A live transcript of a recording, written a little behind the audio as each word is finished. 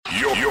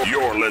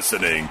You're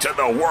listening to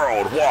the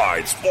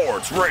Worldwide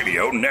Sports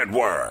Radio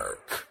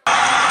Network.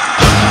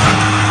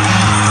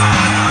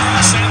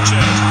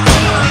 Sanchez for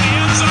the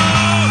end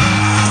zone.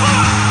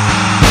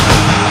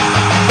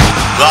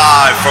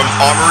 Live from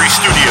Armory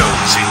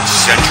Studios in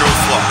Central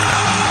Florida,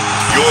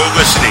 you're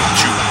listening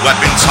to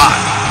Weapons Hot,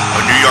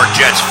 a New York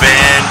Jets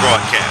fan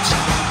broadcast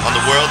on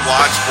the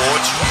Worldwide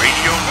Sports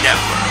Radio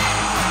Network.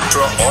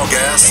 All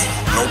gas,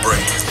 no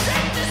break.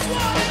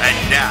 And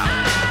now,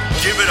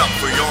 give it up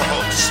for your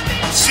hosts,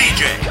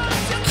 CJ,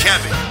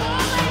 Kevin,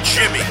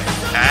 Jimmy,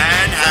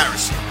 and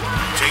Harrison.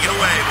 Take it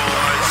away,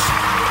 boys.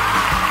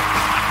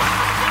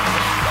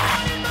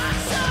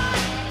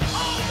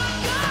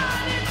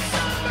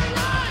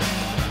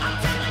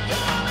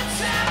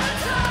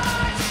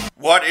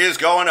 What is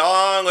going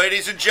on,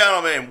 ladies and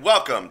gentlemen?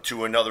 Welcome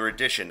to another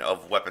edition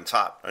of Weapons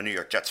Hot, a New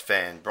York Jets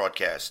fan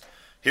broadcast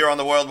here on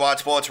the Worldwide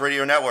Sports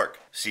Radio Network.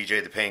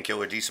 CJ the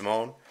Painkiller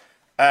DeSimone.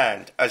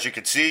 And as you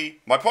can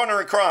see, my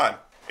partner in crime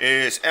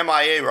is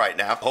MIA right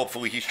now.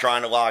 Hopefully he's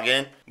trying to log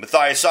in.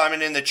 Matthias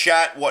Simon in the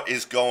chat. What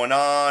is going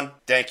on?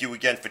 Thank you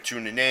again for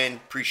tuning in.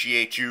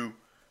 Appreciate you.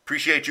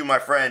 Appreciate you, my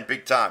friend.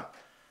 Big time.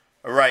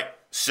 All right.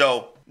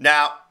 So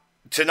now,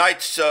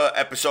 tonight's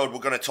episode, we're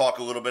going to talk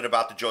a little bit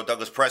about the Joe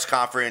Douglas press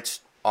conference.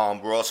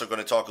 We're also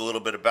going to talk a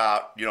little bit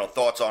about,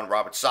 thoughts on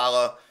Robert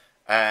Saleh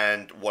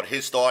and what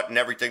his thought and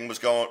everything was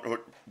going,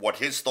 what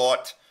his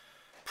thought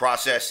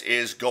process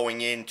is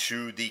going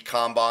into the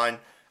Combine.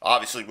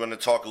 Obviously, we're going to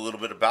talk a little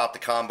bit about the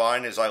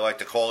Combine, as I like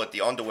to call it,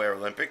 the Underwear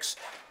Olympics,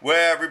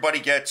 where everybody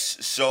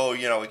gets so,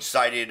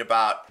 excited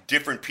about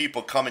different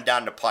people coming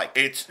down the pike.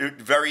 It's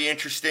very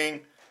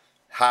interesting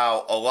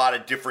how a lot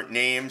of different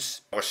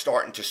names are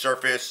starting to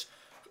surface.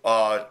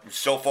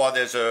 So far,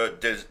 there's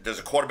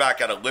a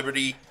quarterback out of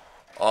Liberty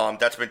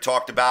that's been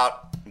talked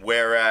about,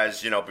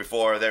 whereas,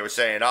 before they were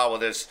saying,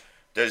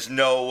 there's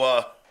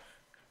no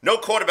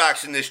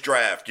quarterbacks in this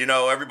draft.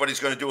 Everybody's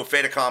going to do a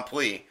fait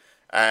accompli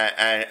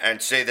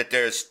and say that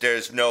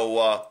there's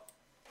no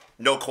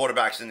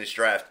quarterbacks in this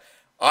draft.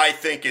 I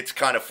think it's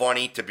kind of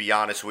funny, to be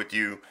honest with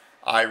you.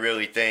 I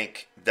really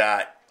think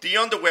that the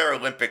Underwear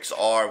Olympics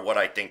are what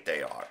I think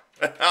they are.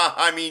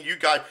 I mean, you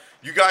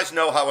guys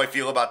know how I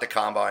feel about the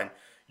Combine.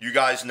 You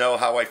guys know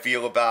how I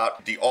feel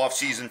about the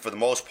offseason for the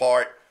most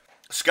part.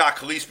 Scott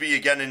Calispi,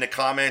 again, in the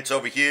comments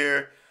over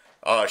here.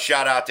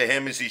 Shout out to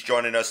him as he's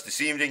joining us this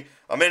evening.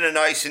 I'm in a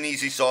nice and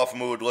easy soft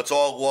mood. Let's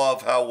all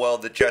love how well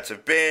the Jets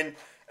have been.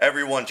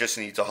 Everyone just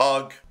needs a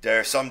hug. There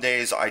are some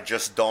days I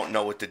just don't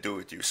know what to do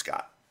with you,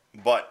 Scott.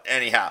 But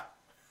anyhow.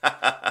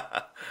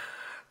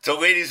 So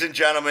ladies and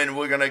gentlemen,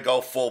 we're going to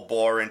go full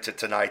bore into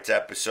tonight's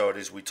episode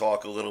as we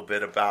talk a little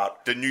bit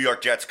about the New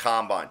York Jets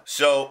Combine.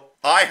 So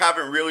I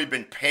haven't really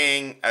been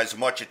paying as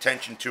much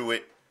attention to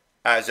it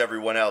as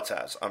everyone else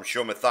has. I'm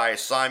sure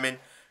Matthias Simon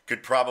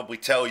could probably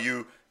tell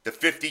you the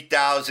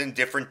 50,000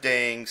 different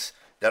things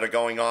that are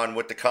going on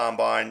with the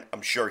Combine.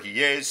 I'm sure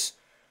he is.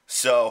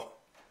 So,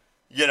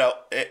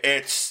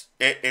 it's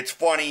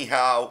funny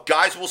how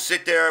guys will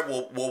sit there,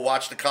 will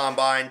watch the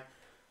Combine.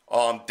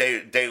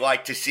 They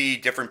like to see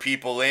different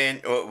people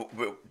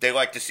they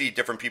like to see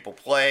different people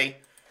play.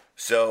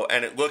 So,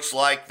 and it looks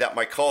like that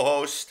my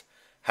co-host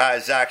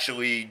has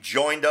actually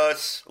joined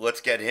us.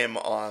 Let's get him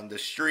on the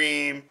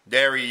stream.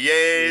 There he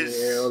is.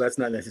 Yeah, well, that's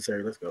not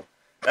necessary. Let's go.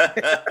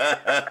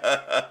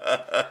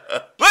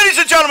 Ladies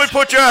and gentlemen,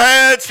 put your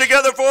hands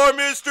together for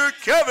Mr.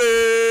 Kevin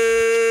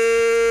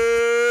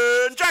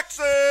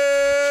Jackson.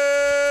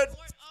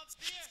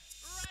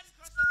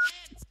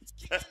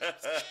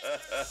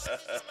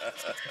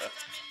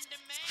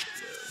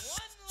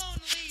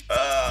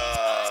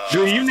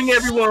 Good evening,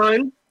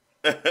 everyone.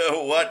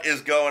 What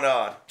is going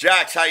on?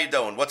 Jax, how you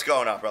doing? What's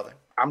going on, brother?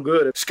 I'm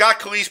good.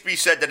 Scott Calispi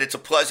said that it's a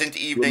pleasant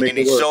evening, and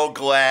he's so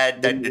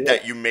glad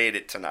that you made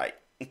it tonight.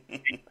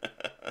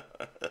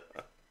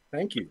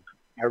 Thank you.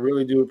 I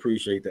really do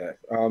appreciate that.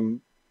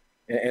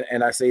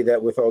 And I say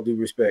that with all due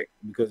respect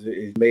because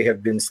it may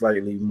have been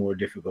slightly more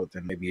difficult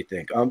than maybe you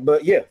think.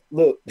 But yeah,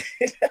 look,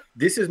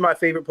 this is my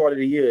favorite part of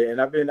the year,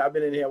 and I've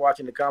been in here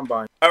watching the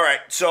Combine. All right,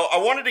 so I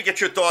wanted to get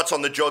your thoughts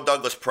on the Joe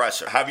Douglas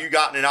presser. Have you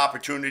gotten an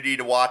opportunity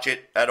to watch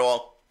it at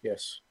all?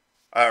 Yes.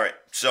 All right,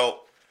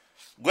 so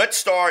let's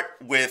start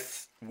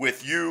with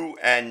you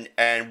and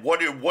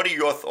what are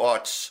your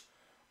thoughts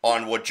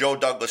on what Joe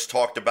Douglas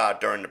talked about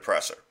during the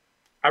presser?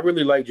 I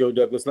really like Joe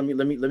Douglas. Let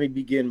me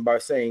begin by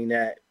saying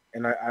that,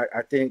 and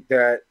I think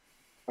that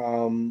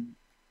in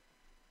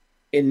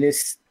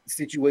this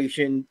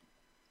situation,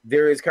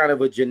 there is kind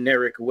of a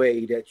generic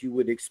way that you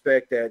would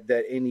expect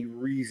that any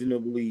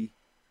reasonably,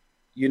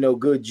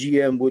 good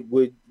GM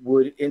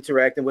would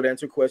interact and would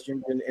answer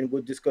questions and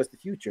would discuss the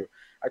future.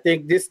 I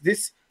think this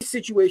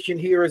situation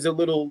here is a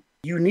little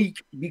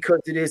unique because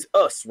it is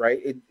us,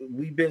 right?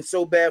 We've been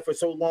so bad for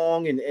so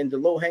long, and the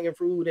low hanging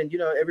fruit, and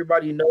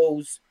everybody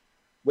knows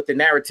what the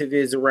narrative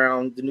is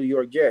around the New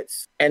York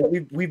Jets, and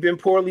we've been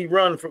poorly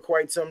run for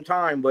quite some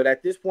time. But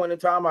at this point in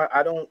time,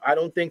 I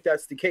don't think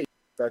that's the case.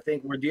 I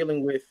think we're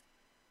dealing with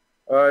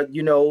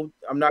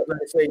I'm not going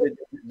to say that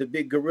the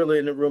big gorilla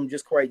in the room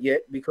just quite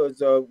yet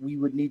because we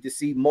would need to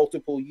see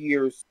multiple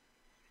years,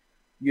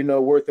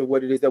 worth of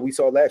what it is that we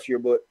saw last year.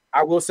 But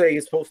I will say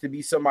it's supposed to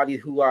be somebody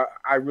who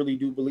I really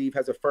do believe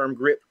has a firm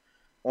grip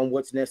on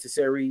what's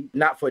necessary,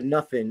 not for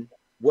nothing,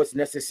 what's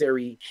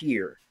necessary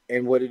here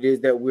and what it is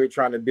that we're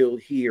trying to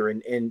build here.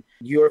 And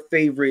your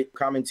favorite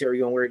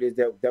commentary on where it is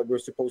that we're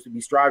supposed to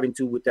be striving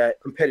to with that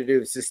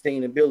competitive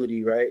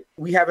sustainability, right?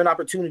 We have an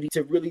opportunity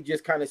to really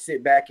just kind of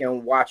sit back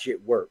and watch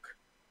it work,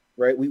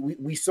 right?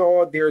 We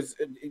saw there's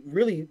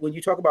really, when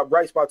you talk about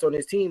bright spots on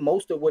this team,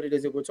 most of what it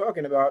is that we're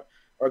talking about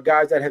are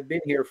guys that have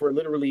been here for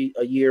literally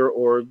a year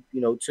or,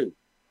 two.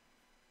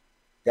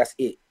 That's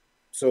it.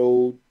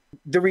 So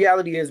the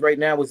reality is right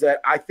now is that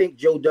I think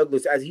Joe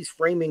Douglas, as he's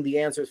framing the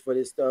answers for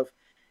this stuff,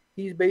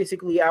 he's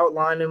basically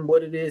outlining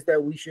what it is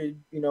that we should,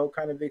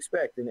 kind of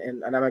expect.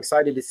 And I'm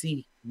excited to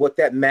see what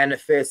that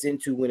manifests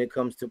into when it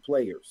comes to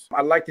players.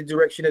 I like the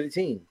direction of the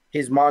team.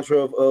 His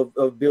mantra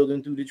of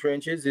building through the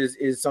trenches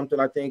is something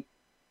I think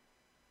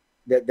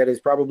that is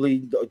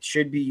probably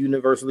should be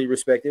universally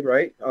respected,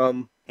 right?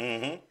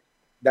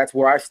 That's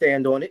where I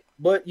stand on it.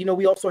 But,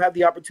 we also have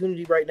the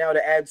opportunity right now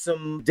to add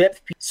some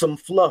depth, some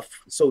fluff,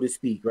 so to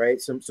speak,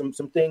 right? Some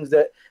things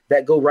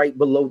that go right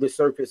below the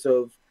surface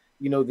of,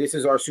 this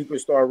is our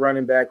superstar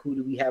running back. Who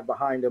do we have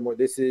behind him? Or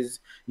this is,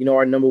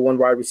 our number one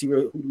wide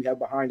receiver. Who do we have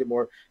behind him?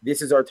 Or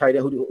this is our tight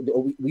end.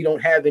 We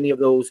don't have any of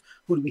those.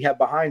 Who do we have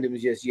behind him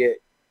just yet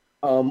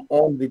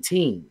on the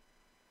team?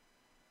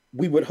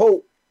 We would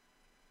hope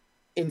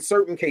in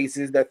certain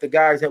cases that the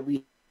guys that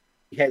we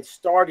had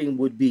starting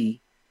would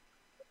be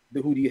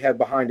the who do you have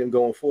behind him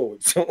going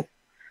forward. So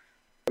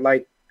I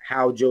like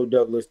how Joe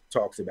Douglas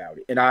talks about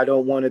it. And I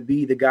don't want to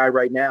be the guy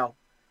right now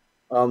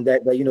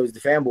that is the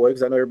fanboy,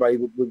 because I know everybody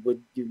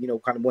would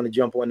kind of want to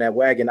jump on that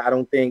wagon. I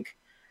don't think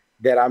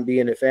that I'm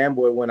being a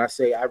fanboy when I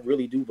say I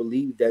really do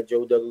believe that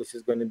Joe Douglas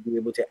is going to be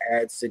able to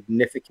add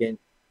significant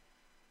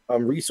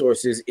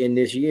resources in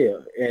this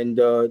year. And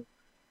the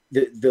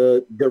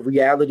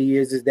reality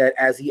is that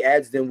as he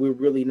adds them, we're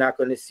really not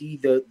going to see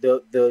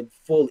the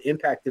full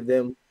impact of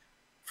them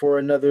for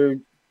another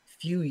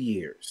few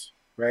years.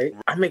 Right.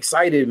 I'm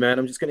excited, man.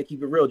 I'm just going to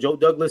keep it real. Joe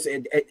Douglas,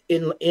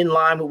 in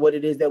line with what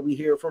it is that we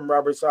hear from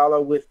Robert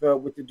Saleh with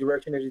the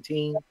direction of the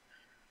team.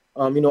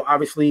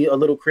 Obviously a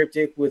little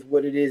cryptic with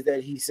what it is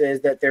that he says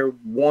that they're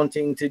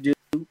wanting to do,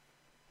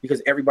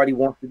 because everybody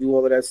wants to do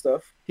all of that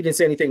stuff. He didn't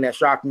say anything that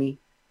shocked me.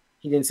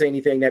 He didn't say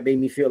anything that made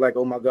me feel like,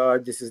 oh my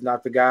God, this is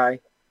not the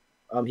guy.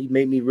 He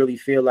made me really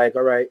feel like,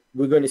 all right,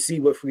 we're going to see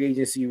what free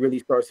agency really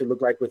starts to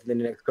look like within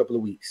the next couple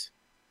of weeks.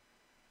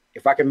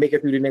 If I can make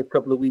it through the next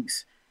couple of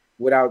weeks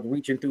without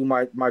reaching through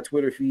my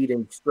Twitter feed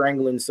and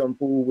strangling some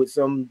fool with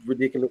some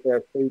ridiculous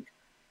ass take,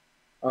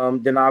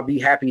 then I'll be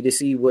happy to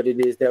see what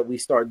it is that we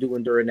start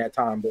doing during that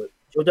time. But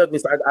Joe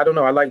Douglas, I don't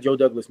know. I like Joe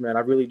Douglas, man.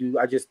 I really do.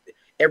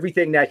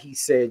 Everything that he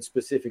said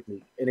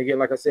specifically. And again,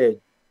 like I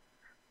said,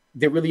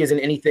 there really isn't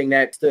anything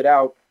that stood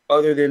out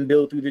other than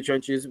build through the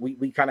trenches.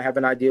 We kind of have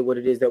an idea what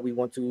it is that we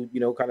want to,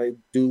 kind of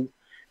do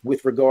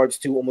with regards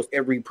to almost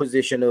every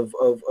position of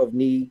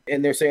need.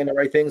 And they're saying the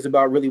right things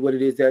about really what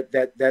it is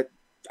that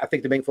I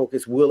think the main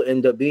focus will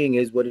end up being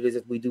is what it is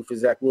that we do for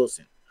Zach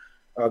Wilson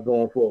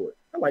going forward.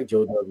 I like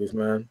Joe Douglas,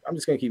 man. I'm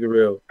just gonna keep it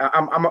real.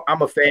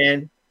 I'm a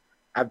fan.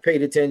 I've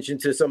paid attention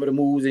to some of the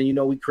moves,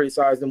 and we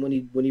criticized him when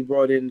he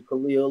brought in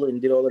Khalil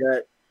and did all of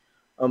that.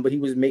 But he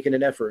was making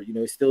an effort.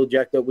 He's still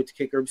jacked up with the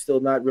kicker. I'm still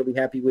not really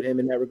happy with him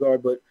in that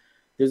regard. But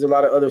there's a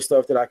lot of other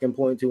stuff that I can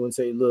point to and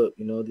say, look,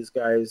 this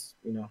guy is,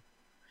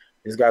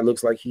 this guy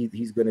looks like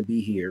he's gonna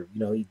be here.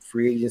 He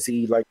free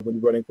agency like when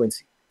he brought in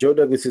Quincy. Joe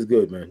Douglas is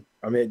good, man.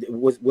 I mean,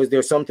 was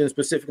there something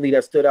specifically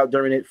that stood out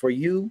during it for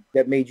you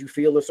that made you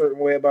feel a certain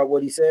way about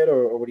what he said,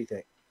 or what do you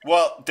think?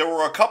 Well, there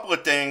were a couple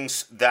of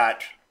things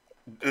that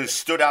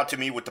stood out to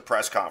me with the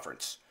press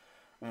conference.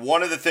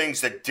 One of the things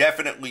that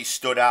definitely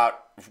stood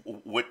out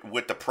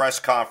with the press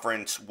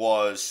conference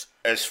was,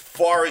 as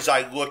far as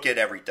I look at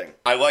everything,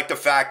 I like the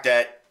fact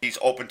that he's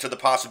open to the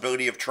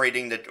possibility of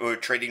trading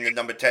the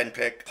number 10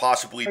 pick,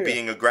 possibly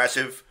being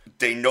aggressive.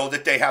 They know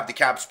that they have the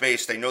cap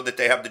space. They know that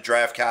they have the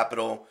draft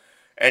capital.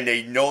 And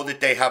they know that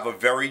they have a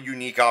very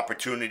unique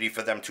opportunity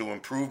for them to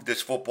improve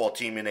this football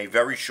team in a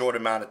very short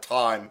amount of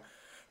time,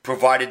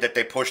 provided that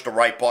they push the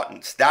right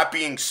buttons. That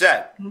being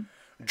said,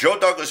 Joe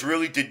Douglas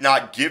really did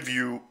not give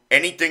you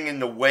anything in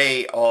the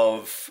way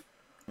of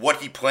what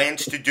he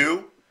plans to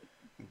do.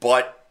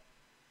 But,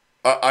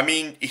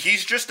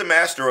 he's just a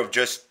master of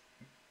just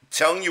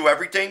telling you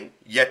everything,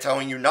 yet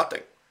telling you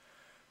nothing.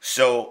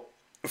 So,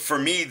 for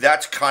me,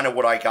 that's kind of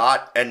what I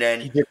got. And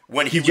then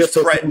when he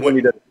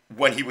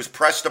was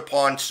pressed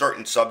upon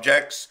certain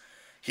subjects,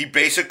 he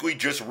basically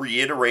just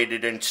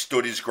reiterated and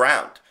stood his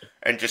ground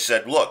and just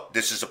said, look,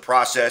 this is a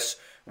process.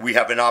 We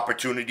have an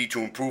opportunity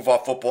to improve our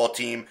football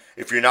team.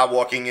 If you're not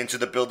walking into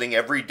the building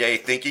every day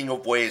thinking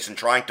of ways and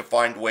trying to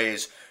find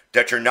ways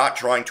that you're not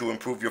trying to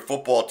improve your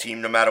football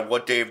team no matter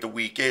what day of the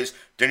week is,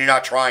 then you're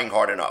not trying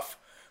hard enough.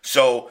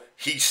 So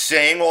he's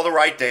saying all the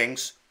right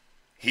things.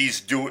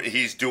 He's doing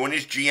his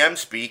GM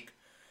speak.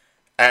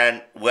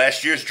 And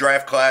last year's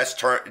draft class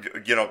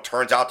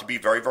turns out to be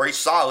very, very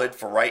solid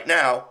for right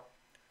now.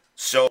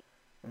 So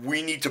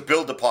we need to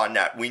build upon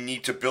that. We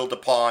need to build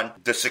upon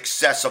the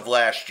success of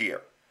last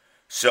year.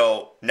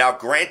 So now,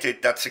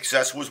 granted, that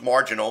success was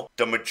marginal.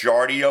 The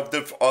majority of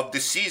the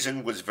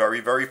season was very,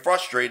 very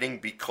frustrating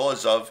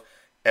because of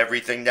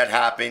everything that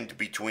happened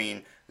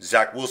between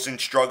Zach Wilson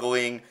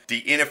struggling, the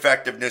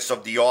ineffectiveness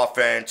of the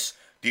offense,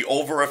 the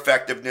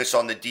over-effectiveness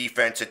on the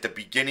defense at the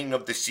beginning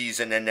of the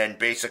season, and then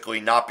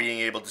basically not being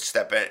able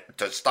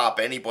to stop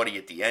anybody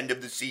at the end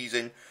of the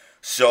season.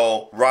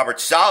 So Robert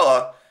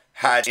Saleh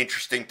had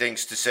interesting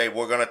things to say.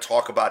 We're going to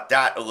talk about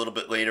that a little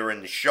bit later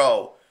in the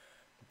show.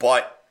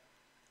 But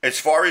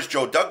as far as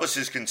Joe Douglas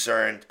is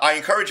concerned, I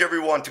encourage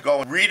everyone to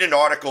go and read an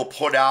article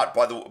put out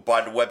by the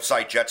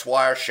website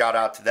JetsWire. Shout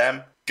out to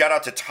them. Shout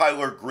out to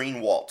Tyler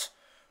Greenwalt,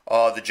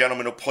 the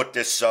gentleman who put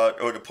this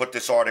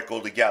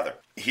article together.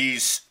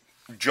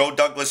 Joe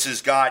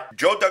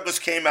Douglas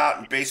came out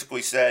and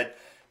basically said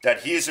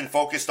that he isn't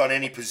focused on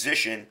any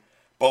position,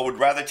 but would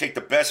rather take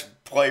the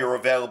best player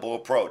available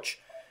approach.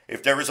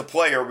 If there is a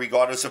player,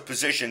 regardless of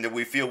position, that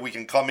we feel we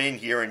can come in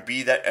here and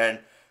be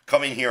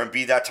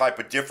that type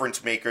of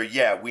difference maker,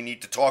 yeah, we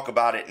need to talk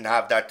about it and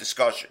have that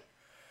discussion.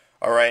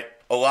 All right.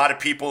 A lot of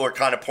people are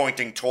kind of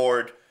pointing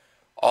toward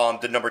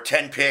the number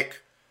 10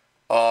 pick.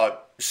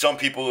 Some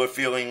people are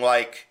feeling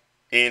like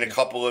in a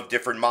couple of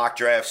different mock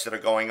drafts that are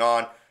going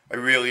on. I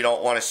really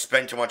don't want to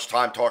spend too much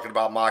time talking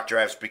about mock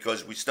drafts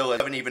because we still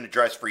haven't even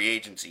addressed free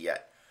agency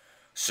yet.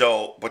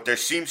 So, but there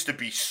seems to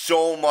be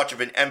so much of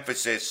an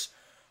emphasis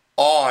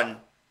on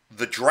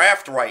the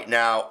draft right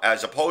now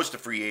as opposed to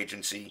free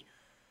agency.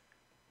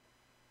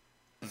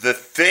 The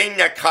thing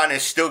that kind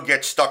of still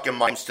gets stuck in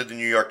minds to the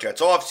New York Jets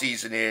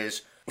offseason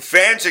is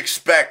fans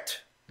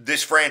expect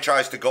this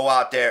franchise to go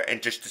out there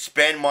and just to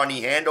spend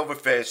money hand over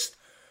fist,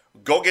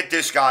 go get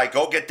this guy,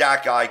 go get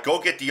that guy,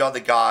 go get the other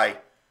guy.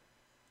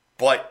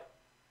 But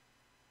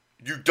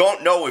you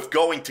don't know if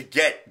going to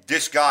get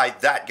this guy,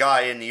 that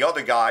guy, and the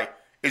other guy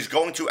is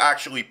going to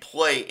actually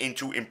play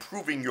into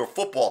improving your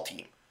football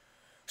team.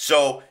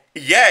 So,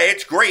 yeah,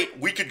 it's great.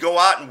 We could go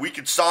out and we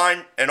could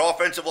sign an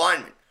offensive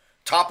lineman,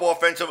 top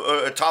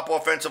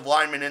offensive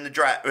lineman in the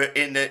draft,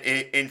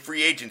 in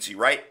free agency,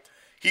 right?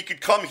 He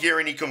could come here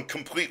and he can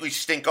completely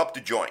stink up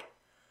the joint.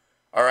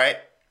 All right,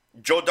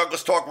 Joe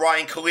Douglas talked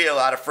Ryan Khalil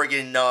out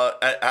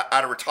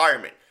of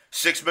retirement,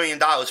 $6 million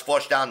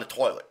flushed down the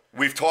toilet.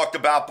 We've talked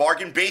about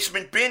bargain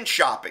basement bin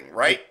shopping,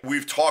 right?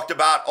 We've talked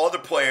about other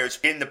players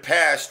in the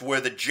past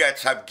where the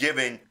Jets have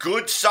given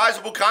good,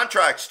 sizable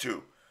contracts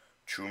to.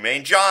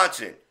 Trumaine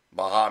Johnson,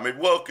 Muhammad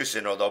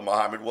Wilkerson, although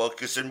Muhammad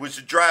Wilkerson was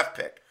a draft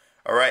pick.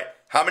 All right,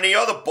 how many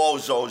other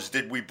bozos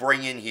did we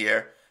bring in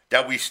here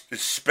that we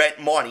spent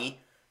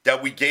money,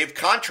 that we gave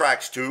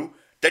contracts to,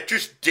 that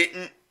just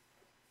didn't,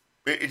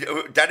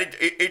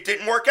 it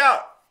didn't work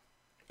out?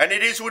 And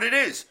it is what it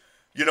is.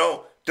 You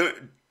know,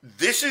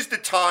 this is the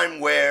time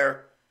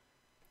where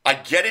I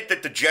get it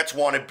that the Jets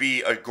want to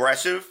be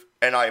aggressive,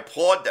 and I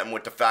applaud them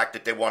with the fact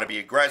that they want to be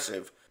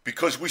aggressive,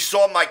 because we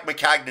saw Mike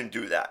Maccagnan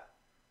do that,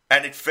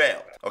 and it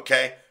failed,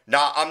 okay?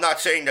 Now, I'm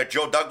not saying that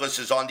Joe Douglas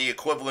is on the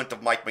equivalent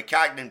of Mike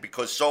Maccagnan,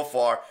 because so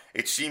far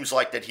it seems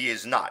like that he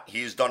is not.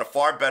 He has done a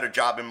far better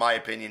job, in my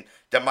opinion,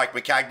 than Mike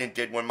Maccagnan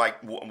did when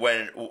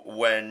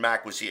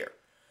Mac was here.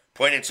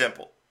 Plain and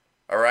simple,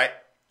 all right?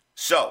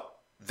 So,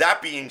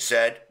 that being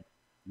said,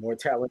 more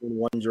talent in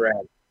one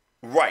draft.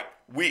 Right.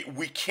 We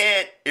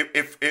can't,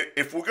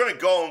 if we're going to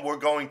go and we're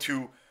going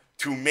to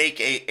make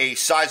a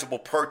sizable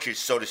purchase,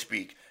 so to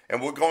speak,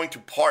 and we're going to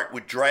part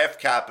with draft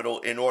capital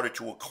in order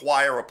to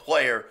acquire a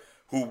player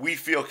who we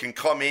feel can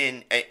come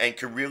in and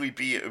can really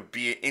be an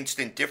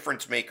instant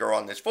difference maker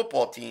on this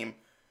football team,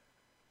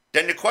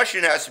 then the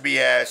question has to be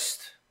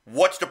asked,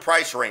 what's the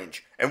price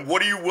range? And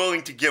what are you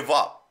willing to give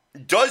up?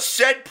 Does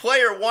said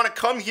player want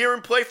to come here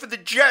and play for the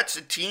Jets,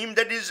 a team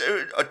that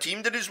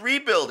is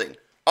rebuilding?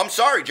 I'm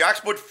sorry,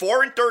 Jax, but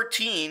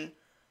 4-13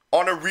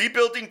 on a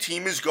rebuilding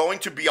team is going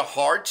to be a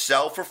hard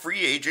sell for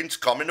free agents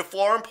coming to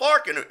Florham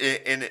Park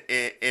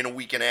in a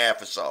week and a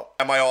half or so.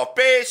 Am I off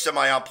base? Am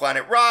I on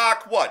Planet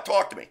Rock? What?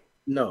 Talk to me.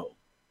 No,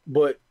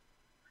 but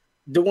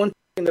the one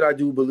thing that I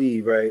do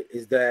believe, right,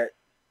 is that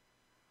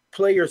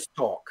players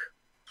talk.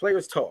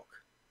 Players talk.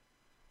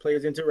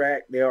 Players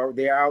interact.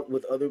 They're out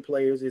with other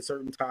players at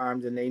certain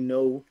times, and they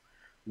know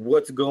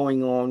what's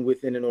going on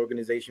within an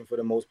organization for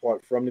the most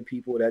part from the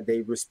people that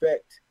they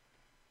respect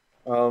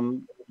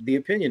the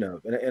opinion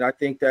of. And I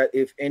think that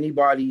if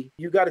anybody,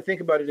 you got to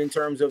think about it in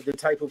terms of the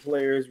type of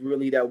players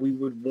really that we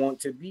would want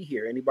to be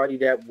here. Anybody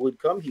that would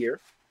come here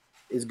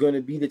is going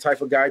to be the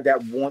type of guy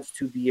that wants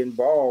to be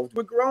involved.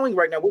 We're growing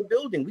right now. We're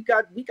building. We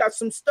got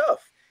some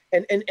stuff.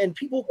 And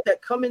people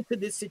that come into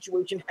this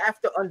situation have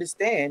to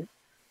understand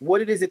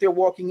what it is that they're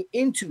walking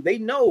into. They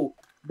know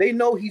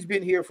he's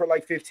been here for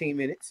like 15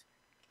 minutes.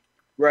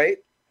 Right.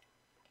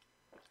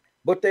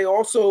 But they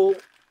also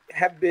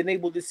have been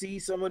able to see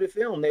some of the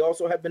film. They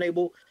also have been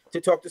able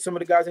to talk to some of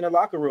the guys in the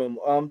locker room,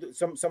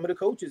 some of the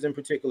coaches in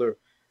particular.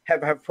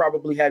 have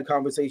probably had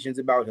conversations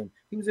about him.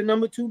 He was a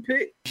number 2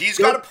 pick. He's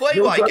got to play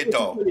Joe like Douglas it,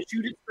 though. He's going to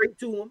shoot it straight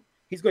to him.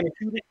 He's going to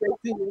shoot it straight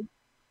to him.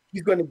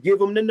 He's going to give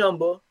him the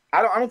number.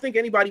 I don't think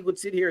anybody would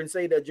sit here and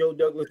say that Joe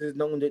Douglas is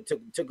known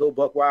to go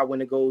buck wild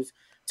when it goes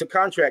to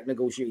contract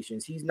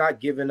negotiations. He's not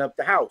giving up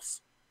the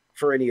house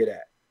for any of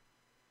that.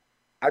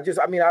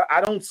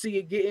 I don't see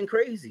it getting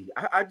crazy.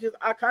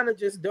 I kind of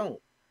just don't.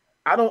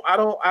 I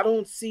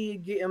don't see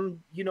it getting,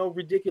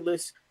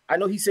 ridiculous. I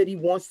know he said he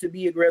wants to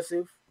be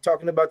aggressive,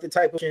 talking about the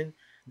type of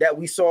that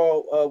we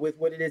saw with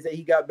what it is that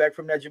he got back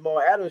from that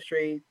Jamal Adams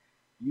trade.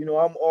 I'm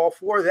all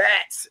for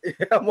that.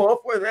 I'm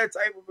all for that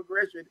type of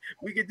aggression.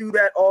 We could do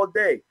that all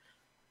day.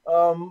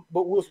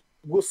 But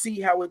we'll see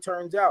how it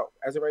turns out.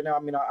 As of right now,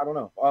 I don't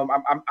know.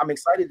 I'm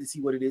excited to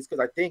see what it is because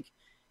I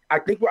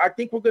think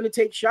we're going to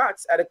take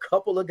shots at a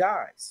couple of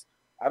guys.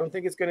 I don't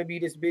think it's going to be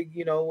this big,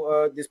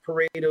 this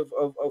parade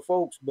of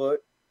folks,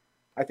 but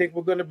I think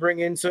we're going to bring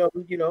in some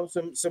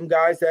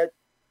guys that,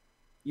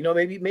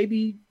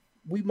 maybe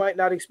we might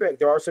not expect.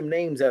 There are some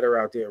names that are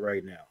out there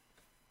right now.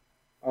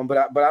 But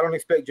I don't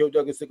expect Joe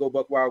Douglas to go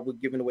buck wild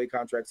with giving away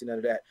contracts and none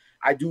of that.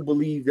 I do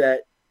believe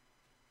that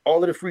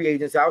all of the free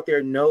agents out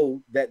there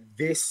know that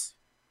this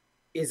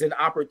is an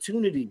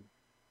opportunity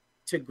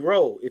to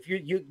grow. If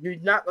you're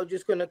not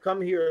just going to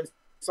come here and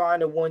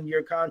sign a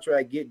 1-year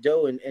contract, get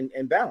dough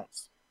and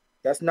bounce.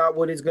 That's not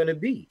what it's going to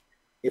be.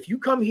 If you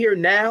come here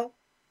now,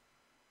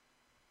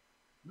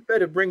 you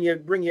better bring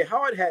your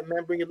hard hat,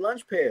 man. Bring your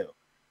lunch pail.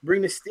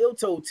 Bring the steel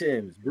toe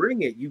Timbs.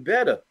 Bring it. You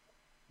better,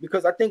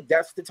 because I think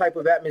that's the type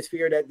of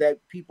atmosphere that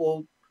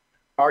people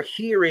are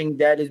hearing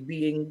that is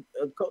being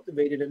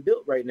cultivated and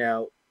built right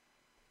now.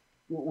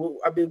 We're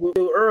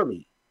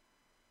early.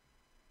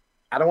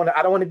 I don't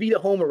want to be the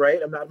homer, right?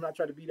 I'm not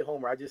trying to be the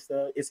homer. I just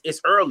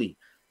it's early,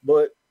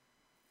 but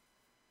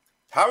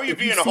how are you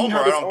being a homer?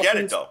 I don't get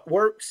it though.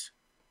 Works.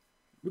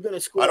 We're gonna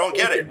score. I don't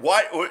get it.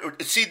 Why?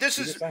 See, this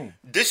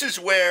is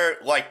where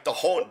like the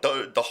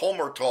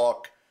homer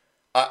talk.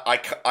 I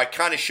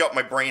kind of shut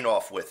my brain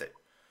off with it.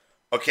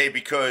 Okay,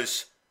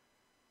 because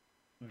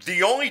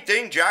the only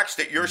thing, Jax,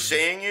 that you're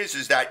saying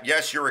is that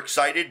yes, you're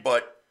excited,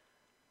 but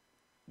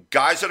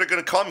guys that are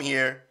going to come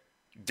here,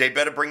 they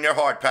better bring their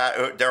hard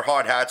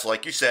hats,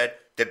 like you said.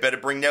 They better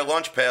bring their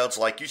lunch pails,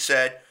 like you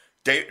said.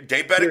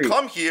 They better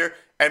come here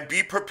and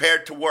be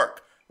prepared to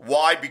work.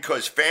 Why?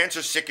 Because fans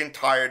are sick and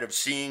tired of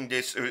seeing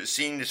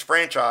this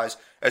franchise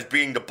as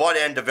being the butt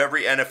end of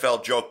every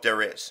NFL joke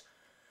there is.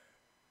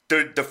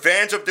 The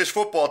fans of this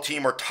football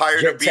team are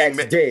tired of being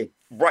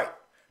right.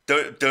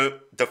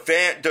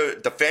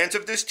 The fans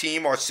of this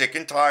team are sick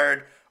and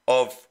tired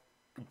of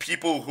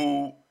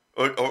people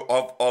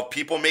of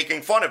people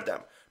making fun of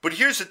them. But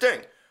here's the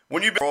thing: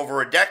 when you've been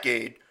over a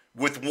decade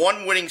with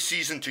one winning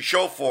season to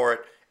show for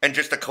it and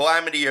just a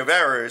calamity of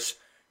errors,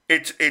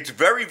 it's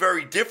very,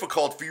 very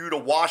difficult for you to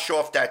wash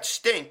off that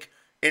stink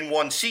in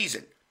one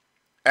season.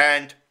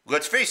 And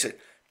let's face it,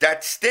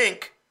 that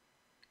stink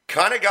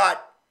kind of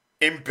got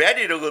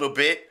embedded a little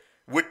bit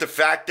with the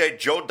fact that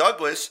Joe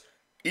Douglas,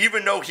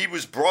 even though he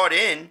was brought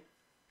in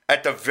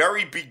at the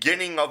very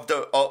beginning of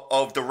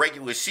the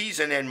regular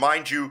season, and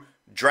mind you,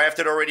 draft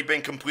had already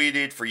been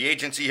completed, free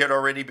agency had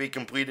already been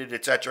completed,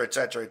 etc.,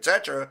 etc.,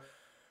 etc.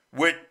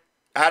 With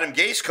Adam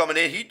Gase coming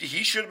in,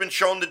 he should have been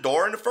shown the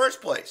door in the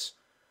first place.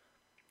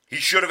 He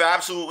should have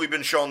absolutely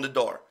been shown the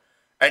door.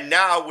 And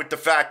now with the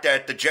fact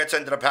that the Jets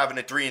ended up having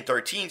a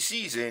 3-13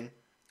 season,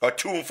 a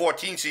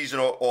 2-14 season,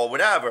 or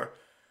whatever,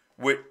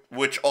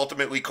 which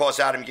ultimately cost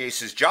Adam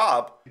Gase his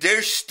job,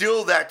 there's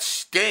still that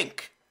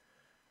stink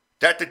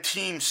that the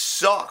team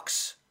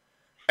sucks.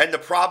 And the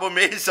problem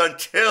is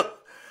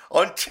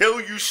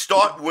until you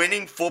start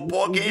winning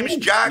football games,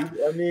 Jack,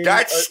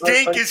 that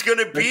stink is going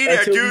to be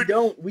there, dude.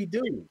 We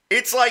do.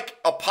 It's like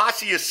a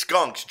posse of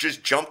skunks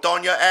just jumped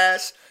on your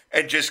ass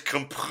and just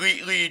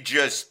completely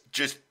just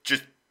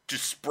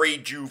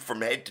sprayed you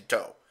from head to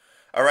toe.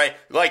 All right?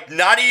 Like,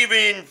 not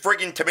even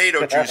friggin'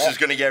 tomato juice is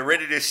going to get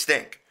rid of this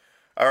stink.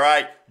 All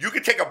right? You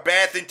can take a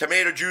bath in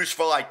tomato juice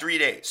for like 3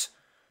 days.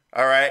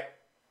 All right?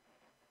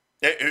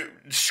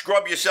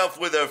 Scrub yourself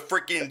with a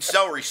freaking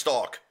celery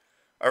stalk.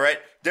 All right?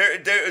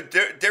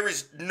 There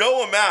is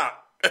no amount.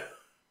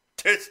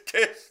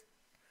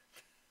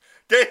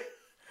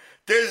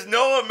 There's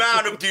no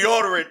amount of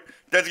deodorant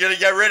that's going to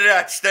get rid of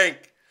that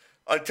stink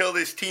until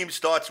this team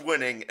starts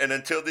winning and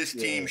until this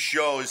team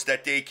shows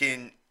that they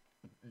can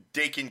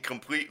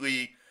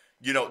completely,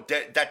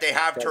 that they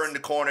have turned the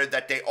corner,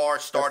 that they are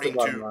starting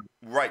to,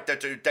 right,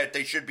 that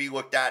they should be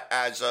looked at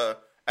as a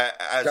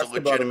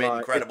legitimate,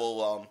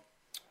 incredible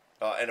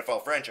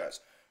NFL franchise.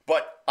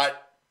 But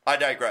I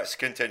digress.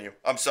 Continue.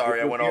 I'm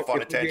sorry, I went off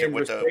on a tangent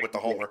with the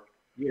homer.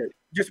 Yeah,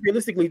 just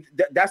realistically,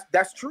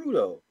 that's true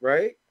though,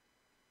 right?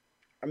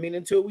 I mean,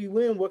 until we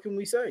win, what can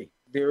we say?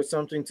 There's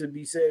something to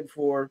be said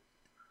for,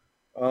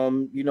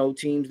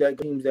 teams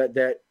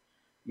that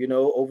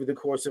over the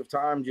course of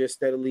time just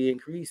steadily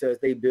increase as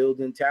they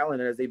build in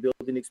talent, and as they build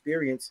in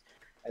experience,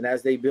 and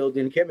as they build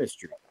in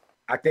chemistry.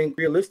 I think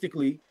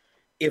realistically,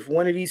 if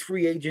one of these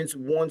free agents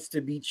wants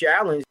to be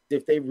challenged,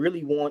 if they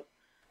really want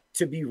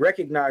to be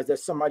recognized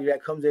as somebody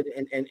that comes in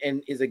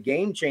and is a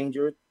game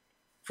changer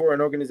for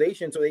an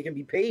organization, so they can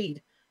be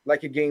paid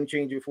like a game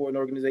changer for an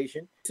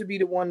organization, to be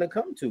the one to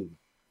come to.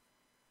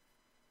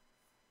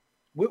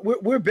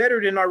 We're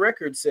better than our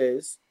record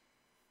says.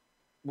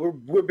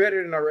 We're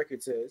better than our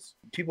record says.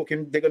 People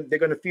they're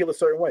gonna feel a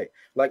certain way,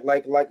 like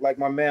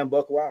my man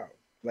Buck Wild.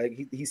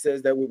 Like he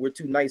says that we're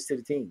too nice to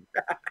the team.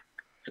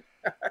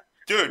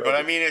 Dude, but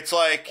I mean, it's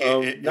like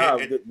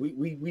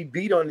we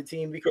beat on the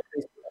team because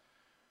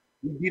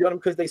we beat on them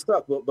because they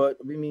suck. But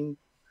I mean,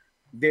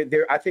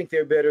 I think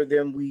they're better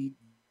than we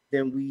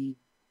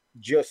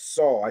just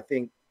saw. I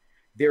think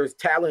there's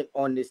talent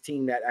on this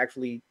team that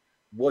actually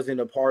wasn't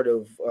a part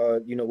of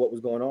what was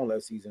going on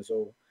last season.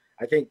 So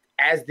I think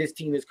as this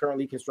team is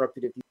currently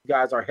constructed, if these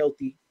guys are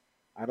healthy,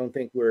 I don't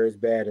think we're as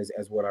bad as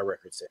what our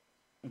record said.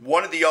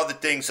 One of the other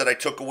things that I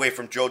took away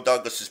from Joe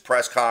Douglas's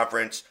press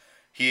conference,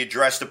 he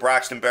addressed the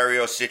Braxton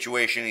Berrios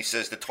situation. He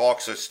says the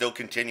talks are still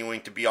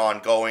continuing to be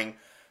ongoing,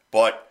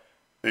 but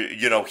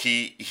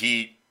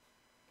he's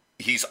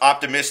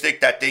optimistic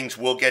that things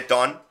will get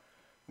done,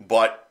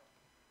 but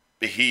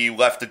he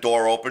left the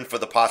door open for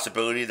the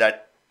possibility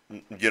that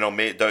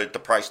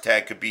the price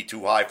tag could be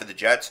too high for the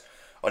Jets.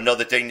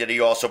 Another thing that he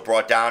also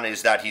brought down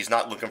is that he's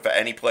not looking for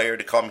any player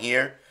to come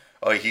here.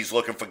 He's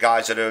looking for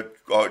guys that are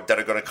going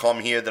to come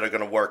here, that are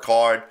going to work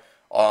hard,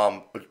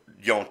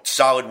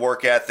 solid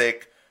work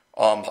ethic,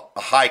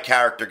 high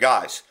character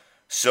guys.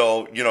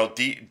 So,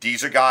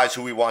 these are guys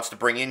who he wants to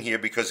bring in here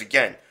because,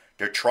 again,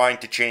 they're trying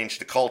to change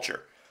the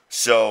culture.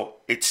 So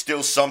it's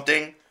still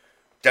something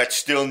that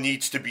still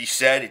needs to be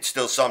said. It's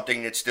still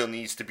something that still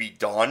needs to be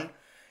done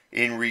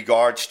in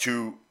regards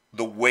to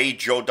the way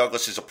Joe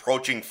Douglas is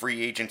approaching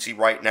free agency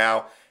right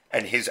now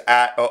and his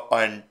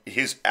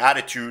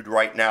attitude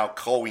right now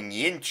going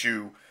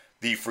into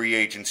the free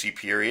agency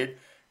period,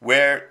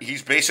 where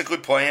he's basically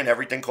playing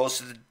everything close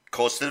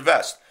to the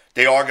vest.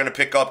 They are going to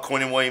pick up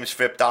Quinnen Williams'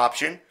 fifth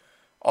option.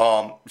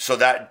 So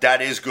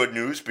that is good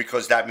news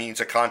because that means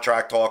the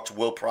contract talks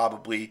will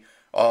probably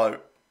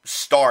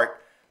start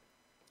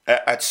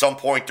at some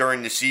point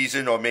during the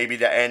season, or maybe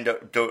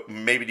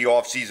maybe the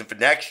off season for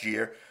next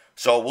year.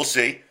 So we'll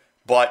see.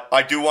 But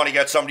I do want to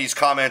get some of these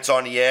comments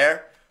on the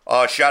air.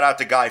 Shout out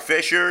to Guy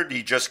Fisher.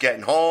 He's just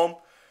getting home.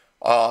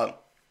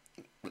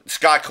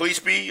 Scott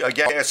Cleesby,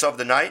 guest of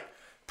the night.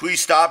 Please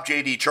stop.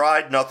 JD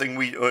tried. Nothing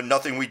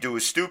we do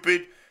is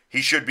stupid.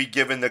 He should be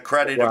given the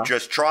credit of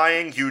just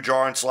trying. Huge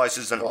orange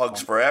slices and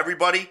hugs for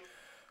everybody.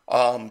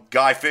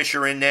 Guy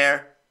Fisher in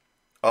there.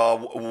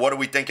 What are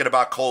we thinking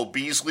about Cole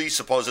Beasley?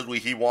 Supposedly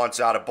he wants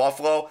out of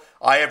Buffalo.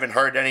 I haven't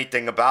heard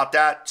anything about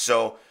that.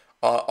 So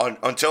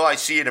until I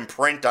see it in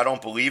print, I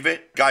don't believe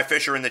it. Guy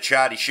Fisher in the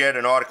chat, he shared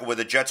an article where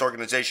the Jets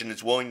organization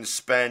is willing to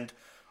spend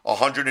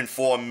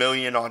 $104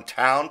 million on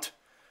talent,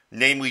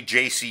 namely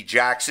J.C.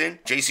 Jackson.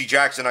 J.C.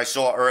 Jackson I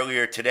saw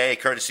earlier today,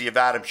 courtesy of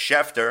Adam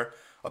Schefter.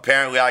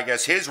 Apparently, I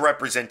guess his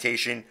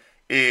representation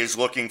is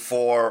looking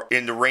for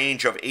in the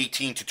range of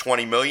 18 to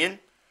 20 million.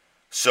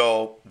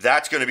 So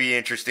that's going to be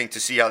interesting to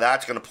see how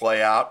that's going to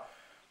play out.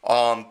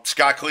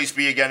 Scott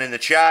Cleesby again in the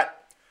chat.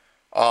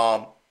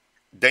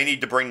 They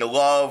need to bring the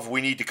love.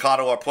 We need to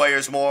coddle our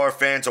players more.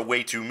 Fans are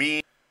way too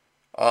mean.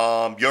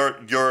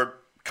 Your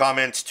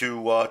comments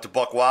to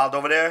Buck Wild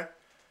over there.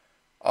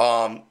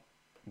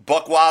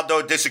 Buck Wild,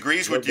 though,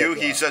 disagrees with you.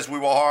 He says we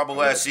were horrible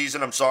last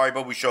season. I'm sorry,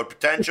 but we showed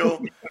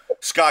potential.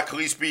 Scott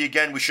Cleesby,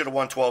 again, we should have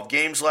won 12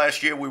 games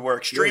last year. We were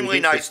extremely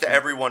nice to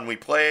everyone we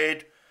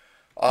played.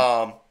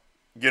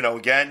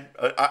 Again,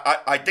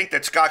 I think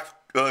that Scott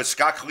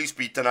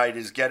Cleesby tonight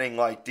is getting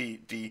like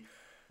the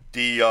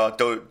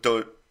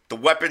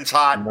weapons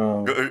hot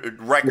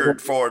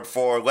record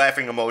for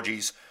laughing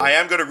emojis. I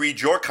am going to read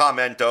your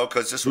comment though,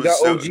 because this was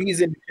OGs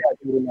in the chat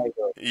tonight,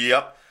 though.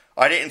 Yep.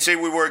 I didn't say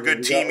we were a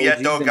good team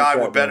yet, though, Guy.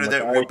 We're better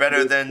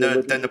than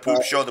the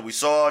poop show that we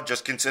saw.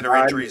 Just consider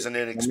injuries and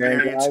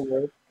inexperience.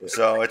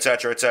 So, et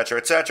cetera, et cetera,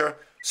 et cetera.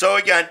 So,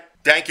 again,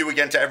 thank you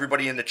again to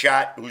everybody in the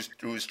chat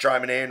who's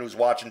chiming in, who's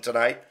watching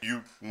tonight.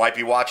 You might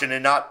be watching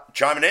and not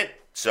chiming in,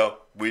 so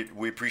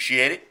we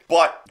appreciate it.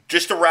 But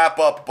just to wrap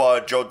up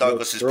Joe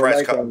Douglas's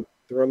press conference.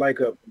 Throw a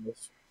like up.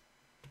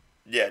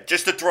 Yeah,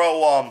 just to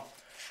throw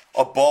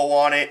a bow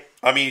on it.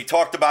 I mean, he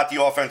talked about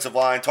the offensive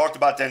line, talked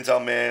about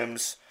Denzel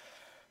Mims,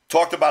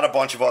 talked about a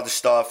bunch of other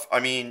stuff. I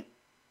mean,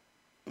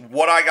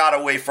 what I got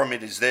away from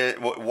it is this.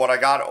 What I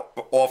got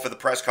off of the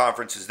press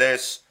conference is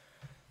this.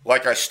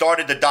 Like I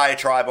started the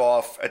diatribe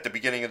off at the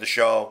beginning of the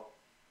show,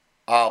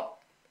 I'll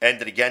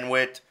end it again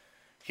with,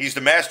 he's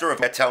the master of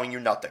telling you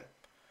nothing.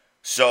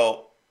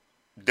 So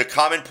the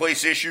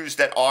commonplace issues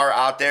that are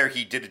out there,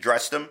 he did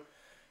address them.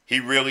 He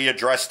really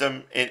addressed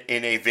them in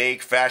a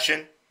vague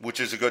fashion, which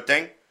is a good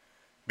thing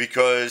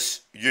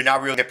because you're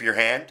not really tipping your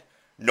hand.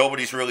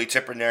 Nobody's really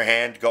tipping their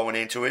hand going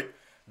into it.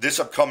 This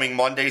upcoming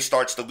Monday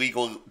starts the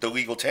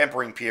legal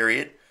tampering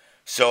period.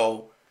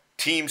 So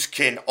teams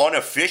can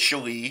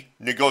unofficially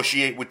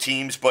negotiate with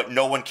teams, but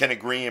no one can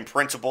agree in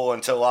principle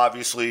until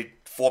obviously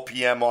 4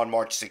 p.m. on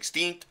March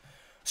 16th.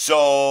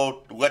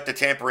 So let the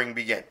tampering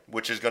begin,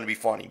 which is going to be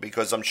funny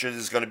because I'm sure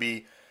there's going to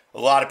be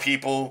a lot of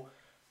people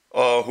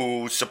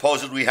who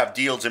supposedly have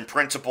deals in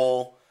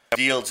principle.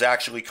 Deals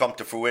actually come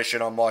to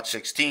fruition on March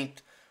 16th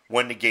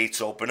when the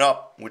gates open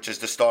up, which is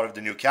the start of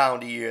the new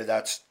calendar year.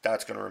 That's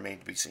going to remain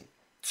to be seen.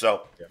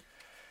 So,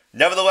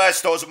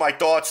 Nevertheless, those are my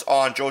thoughts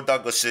on Joe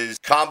Douglas's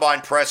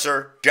combine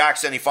presser.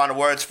 Jax, any final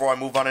words before I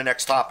move on to the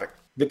next topic?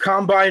 The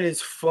combine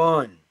is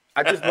fun.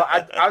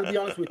 I'll be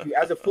honest with you.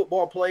 As a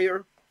football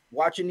player,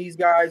 watching these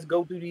guys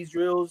go through these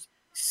drills,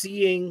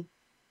 seeing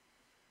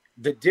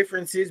the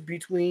differences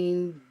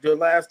between the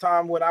last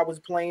time when I was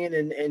playing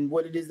and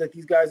what it is that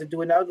these guys are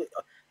doing now.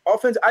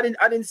 Offense, I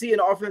didn't see an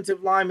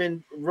offensive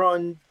lineman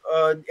run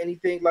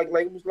anything like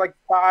it was like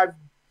 5'2",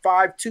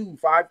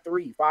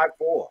 5'3",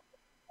 5'4".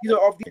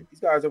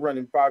 These guys are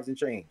running fives and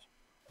change.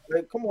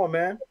 Like, come on,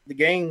 man.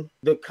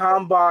 The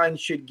combine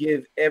should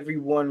give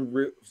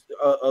everyone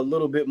a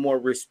little bit more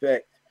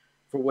respect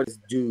for what is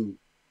due,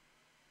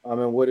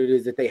 and what it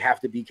is that they have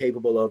to be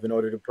capable of in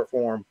order to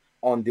perform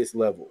on this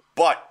level.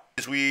 But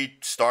as we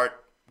start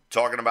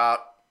talking about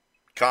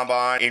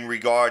combine in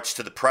regards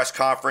to the press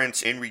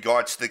conference, in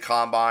regards to the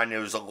combine, there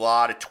was a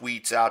lot of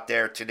tweets out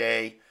there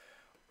today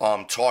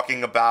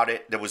talking about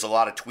it. There was a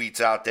lot of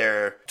tweets out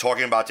there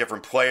talking about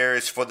different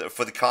players for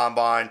the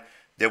combine.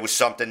 There was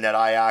something that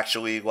I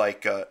actually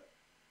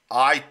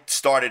I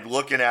started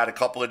looking at a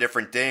couple of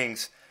different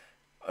things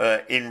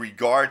in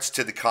regards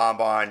to the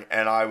combine,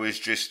 and I was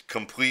just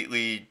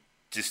completely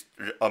just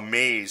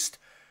amazed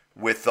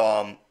with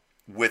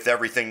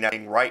everything that's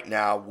right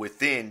now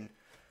within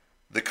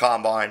the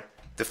combine.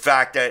 The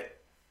fact that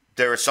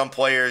there are some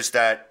players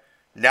that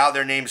now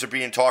their names are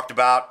being talked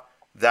about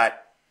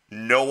that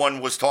no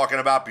one was talking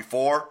about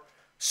before.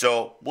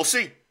 So we'll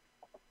see.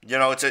 You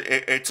know,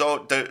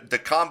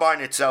 the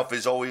combine itself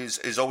is always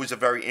a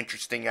very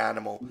interesting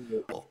animal,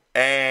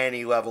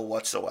 any level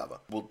whatsoever.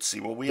 We'll see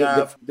what we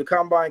have. The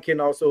combine can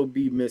also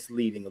be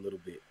misleading a little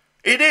bit.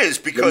 It is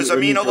because a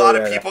lot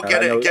of people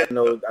get it.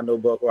 I know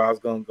Buck Wild's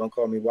gonna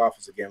call me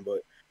waffles again,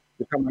 but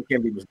the combine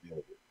can be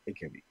misleading. It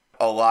can be.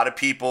 A lot of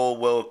people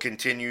will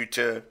continue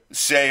to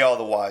say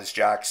otherwise,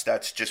 Jax.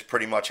 That's just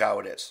pretty much how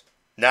it is.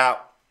 Now,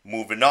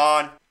 moving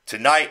on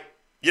tonight.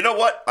 You know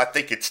what? I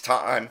think it's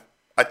time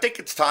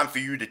for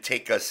you to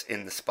take us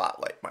in the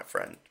spotlight, my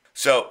friend.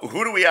 So,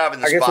 who do we have in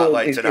the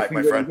spotlight tonight,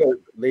 my friend?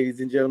 Ladies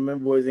and gentlemen,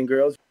 boys and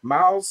girls,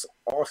 Miles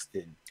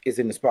Austin is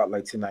in the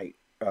spotlight tonight,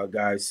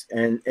 guys.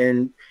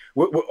 And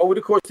we're, over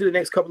the course of the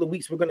next couple of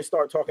weeks, we're going to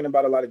start talking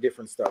about a lot of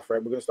different stuff,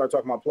 right? We're going to start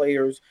talking about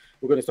players.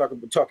 We're going to start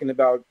talking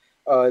about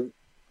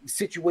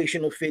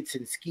situational fits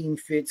and scheme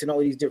fits and all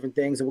these different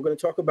things. And we're going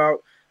to talk about,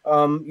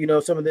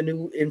 some of the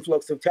new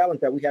influx of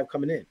talent that we have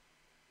coming in.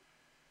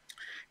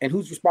 And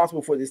who's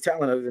responsible for this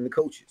talent other than the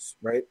coaches,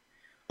 right?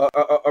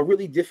 A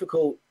really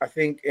difficult, I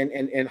think,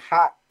 and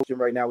hot question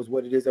right now is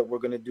what it is that we're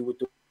going to do with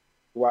the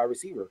wide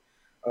receiver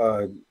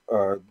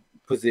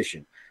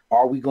position.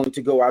 Are we going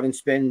to go out and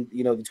spend,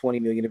 the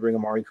 $20 million to bring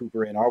Amari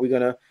Cooper in? Are we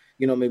going to,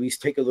 maybe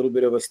take a little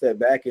bit of a step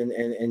back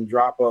and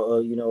drop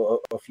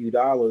a few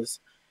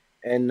dollars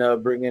and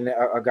bring in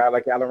a guy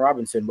like Allen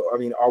Robinson? But I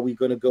mean, are we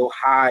going to go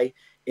high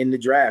in the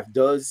draft?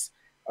 Does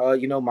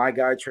my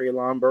guy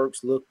Treylon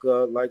Burks look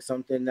like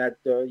something that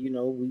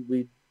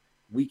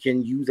we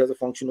can use as a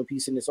functional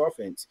piece in this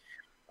offense?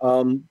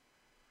 All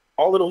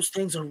of those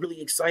things are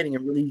really exciting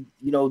and really,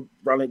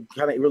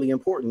 really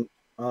important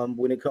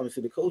when it comes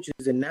to the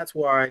coaches, and that's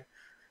why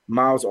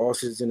Miles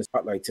Austin is in the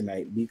spotlight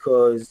tonight,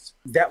 because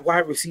that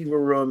wide receiver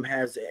room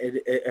has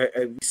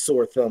a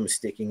sore thumb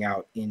sticking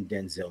out in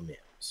Denzel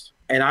Mims,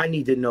 and I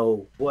need to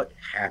know what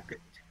happened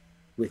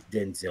with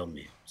Denzel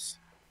Mims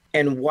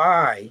and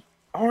why.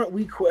 Aren't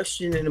we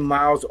questioning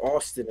Miles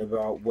Austin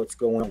about what's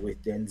going on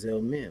with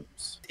Denzel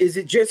Mims? Is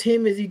it just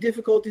him? Is he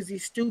difficult? Is he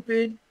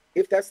stupid?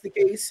 If that's the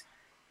case,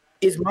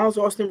 is Miles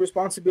Austin's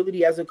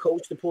responsibility as a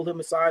coach to pull him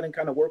aside and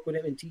kind of work with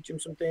him and teach him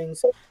some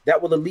things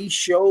that will at least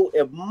show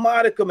a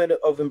modicum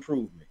of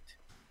improvement?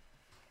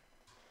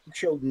 He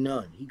showed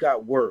none. He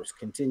got worse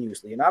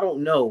continuously. And I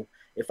don't know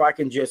if I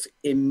can just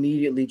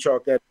immediately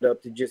chalk that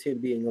up to just him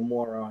being a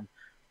moron,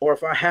 or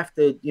if I have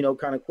to,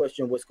 kind of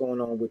question what's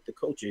going on with the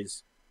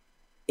coaches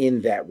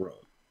in that room.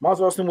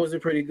 Miles Austin was a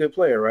pretty good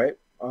player, right?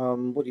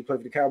 What he played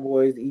for the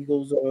Cowboys, the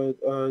Eagles,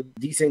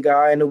 decent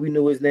guy. I know we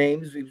knew his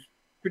names. He was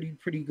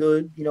pretty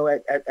good,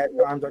 at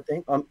times, I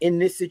think. In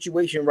this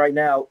situation right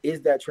now,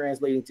 is that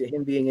translating to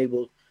him being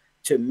able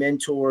to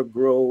mentor,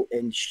 grow,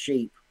 and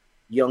shape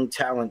young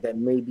talent that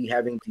may be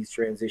having these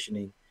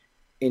transitioning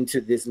into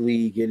this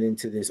league and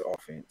into this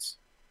offense,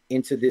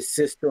 into this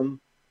system,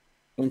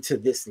 into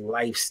this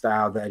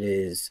lifestyle that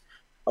is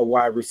a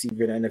wide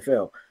receiver in the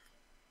NFL?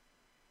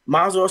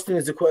 Miles Austin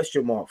is a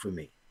question mark for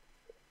me,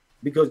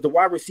 because the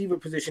wide receiver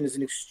position is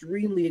an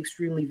extremely,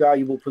 extremely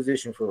valuable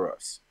position for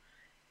us.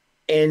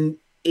 And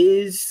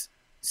is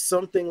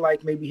something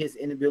like maybe his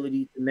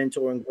inability to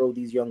mentor and grow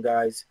these young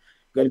guys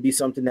going to be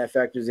something that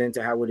factors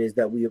into how it is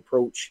that we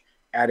approach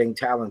adding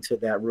talent to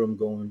that room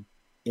going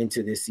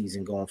into this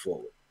season going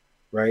forward,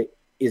 right?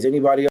 Is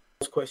anybody else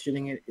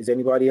questioning it? Is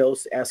anybody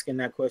else asking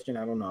that question?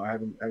 I don't know. I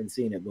haven't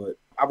seen it, but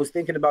I was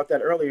thinking about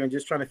that earlier and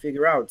just trying to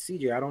figure out,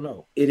 CJ, I don't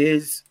know. It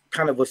is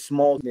kind of a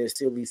smallness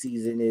silly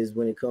season is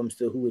when it comes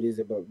to who it is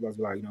about blah,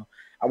 blah, you know.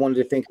 I wanted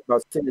to think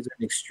about Sim as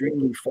an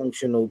extremely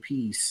functional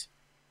piece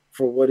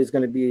for what is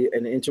going to be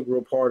an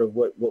integral part of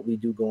what we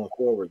do going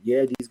forward.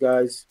 Yeah, these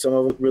guys, some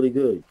of them really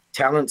good.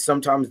 Talent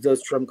sometimes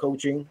does trump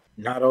coaching,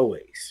 not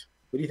always.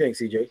 What do you think,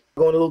 CJ?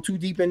 Going a little too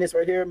deep in this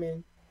right here,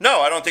 man?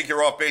 No, I don't think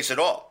you're off base at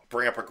all.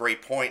 Bring up a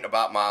great point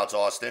about Miles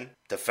Austin.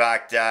 The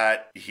fact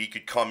that he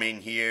could come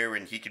in here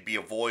and he could be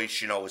a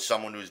voice, you know, as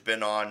someone who's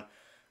been on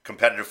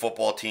competitive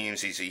football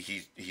teams.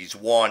 He's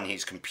won,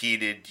 he's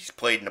competed, he's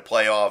played in the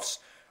playoffs.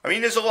 I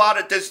mean, there's a lot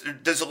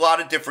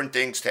of different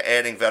things to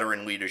adding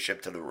veteran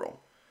leadership to the room.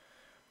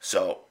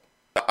 So,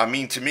 I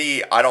mean, to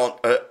me,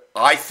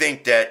 I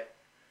think that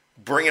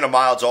bringing a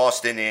Miles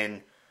Austin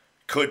in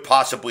could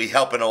possibly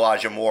help an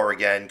Elijah Moore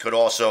again. Could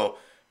also,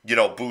 you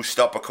know, boost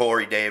up a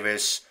Corey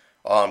Davis.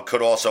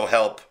 Could also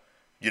help,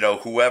 you know,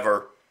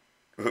 whoever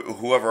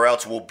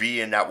else will be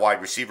in that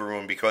wide receiver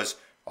room, because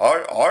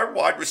our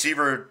wide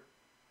receiver,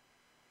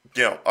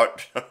 you know, our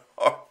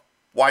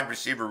wide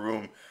receiver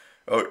room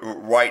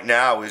right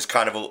now is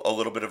kind of a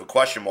little bit of a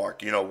question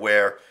mark. You know,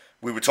 where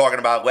we were talking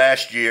about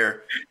last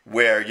year,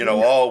 where, you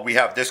know, oh, we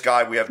have this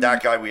guy, we have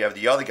that guy, we have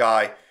the other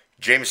guy.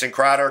 Jamison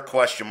Crowder,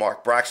 question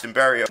mark. Braxton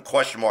Berrios,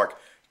 question mark.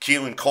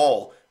 Keelan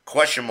Cole,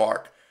 question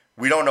mark.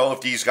 We don't know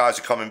if these guys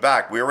are coming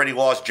back. We already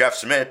lost Jeff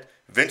Smith.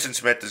 Vincent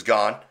Smith is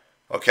gone.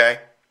 Okay?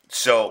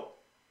 So,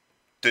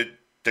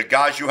 the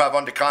guys you have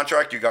under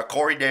contract, you got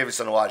Corey Davis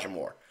and Elijah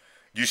Moore.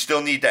 You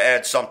still need to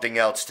add something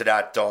else to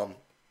that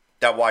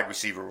wide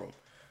receiver room.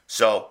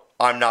 So,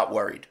 I'm not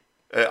worried.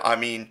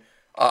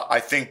 I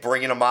think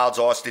bringing a Miles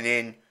Austin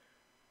in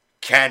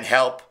can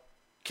help,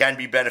 can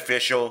be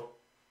beneficial.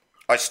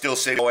 I still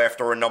say go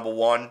after a number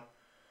one.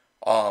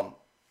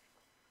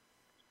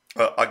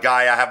 A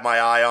guy I have my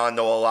eye on,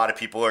 though a lot of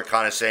people are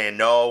kind of saying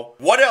no.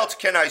 What else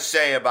can I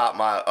say about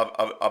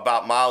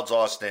Miles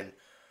Austin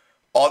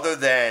other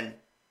than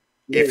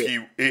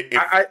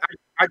I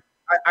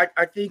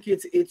think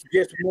it's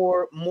just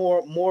more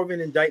of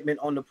an indictment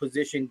on the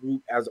position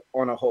group as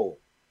on a whole.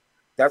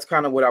 That's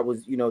kind of what I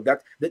was, you know,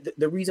 that's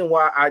the reason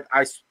why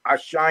I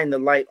shine the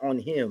light on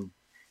him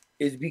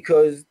is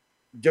because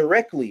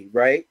directly,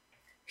 right?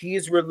 He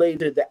is related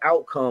to the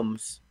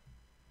outcomes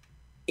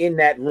in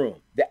that room,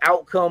 the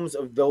outcomes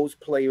of those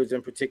players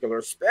in particular,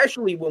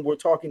 especially when we're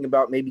talking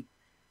about maybe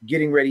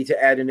getting ready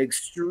to add an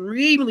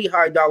extremely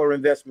high dollar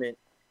investment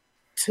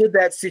to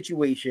that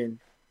situation.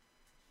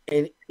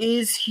 And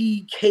is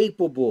he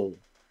capable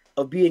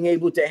of being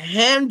able to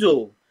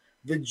handle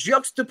the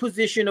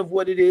juxtaposition of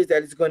what it is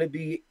that it's going to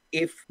be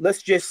if,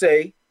 let's just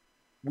say,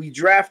 we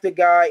draft a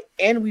guy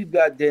and we've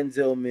got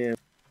Denzel Mims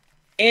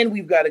and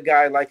we've got a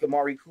guy like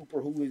Amari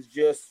Cooper who is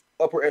just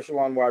upper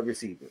echelon wide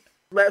receiver.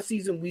 Last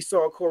season, we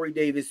saw Corey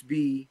Davis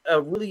be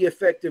a really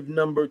effective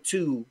number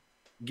 2,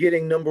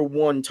 getting number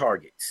 1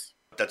 targets.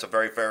 That's a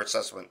very fair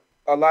assessment.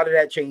 A lot of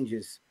that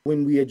changes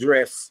when we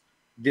address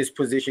this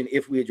position,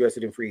 if we address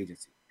it in free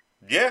agency.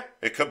 Yeah,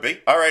 it could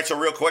be. All right, so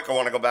real quick, I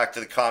want to go back to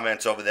the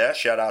comments over there.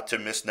 Shout out to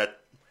Miss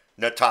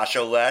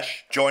Natasha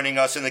Lesh joining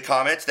us in the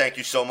comments. Thank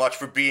you so much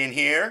for being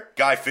here.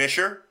 Guy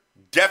Fisher,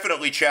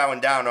 definitely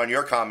chowing down on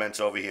your comments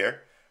over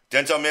here.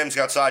 Denzel Mims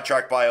got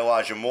sidetracked by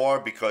Elijah Moore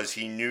because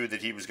he knew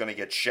that he was going to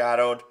get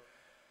shadowed.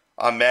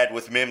 I'm mad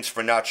with Mims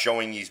for not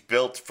showing he's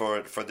built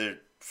for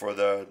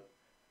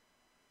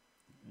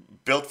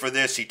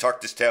this. He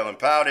tucked his tail and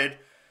pouted.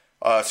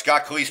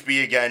 Scott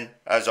Cleesby again,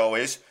 as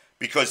always,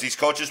 because these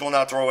coaches will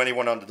not throw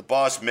anyone under the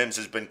bus. Mims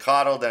has been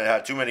coddled and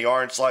had too many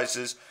orange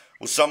slices.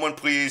 Will someone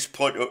please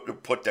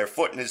put their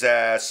foot in his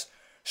ass?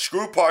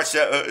 Screw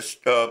Parcells,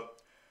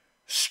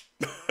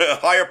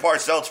 hire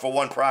Parcells for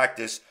one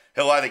practice.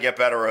 He'll either get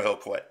better or he'll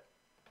quit.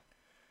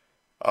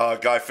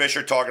 Guy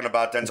Fisher talking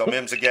about Denzel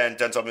Mims again.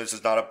 Denzel Mims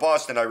is not a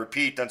bust, and I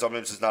repeat, Denzel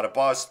Mims is not a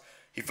bust.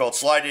 He felt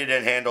slighted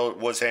and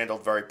was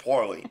handled very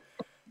poorly.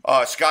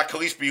 Scott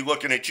Cleesby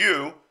looking at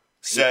you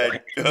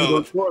said,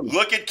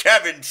 look at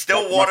Kevin,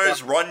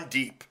 Stillwater's run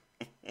deep.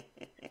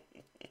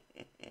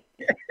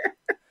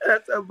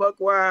 That's a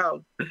buck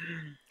wild.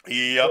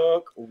 Yep.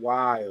 Buck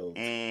wild.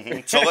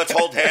 Mm-hmm. So let's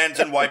hold hands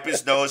and wipe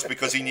his nose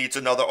because he needs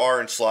another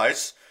orange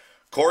slice.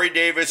 Corey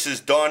Davis is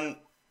done.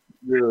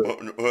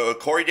 Yeah.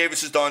 Corey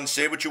Davis is done.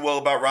 Say what you will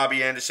about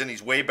Robbie Anderson.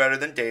 He's way better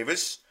than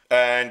Davis.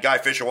 And Guy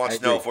Fisher wants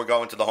to know if we're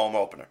going to the home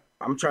opener.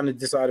 I'm trying to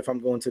decide if I'm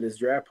going to this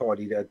draft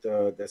party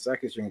that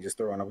Sack Exchange is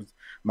throwing.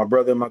 My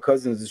brother and my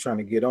cousins is trying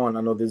to get on.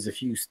 I know there's a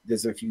few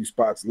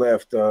spots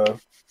left. I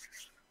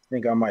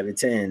think I might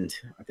attend.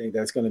 I think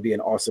that's going to be an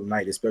awesome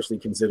night, especially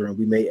considering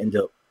we may end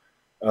up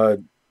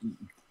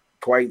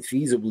quite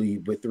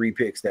feasibly with 3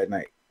 picks that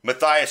night.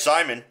 Matthias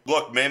Simon,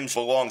 look, Mims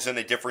belongs in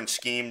a different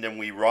scheme than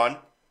we run.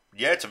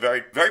 Yeah, it's a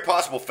very, very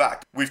possible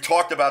fact. We've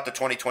talked about the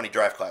 2020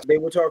 draft class. They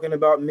were talking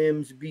about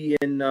Mims being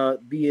the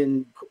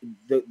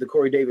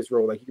Corey Davis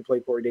role, like he could play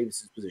Corey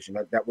Davis's position.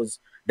 That was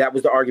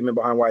the argument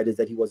behind why it is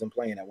that he wasn't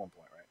playing at one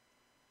point,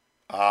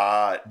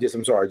 right?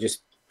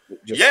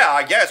 Yeah,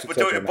 I guess. But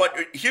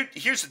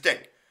here's the thing.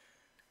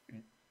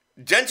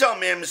 Denzel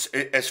Mims,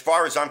 as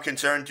far as I'm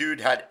concerned, dude,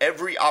 had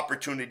every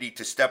opportunity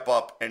to step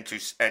up and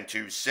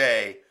to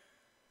say,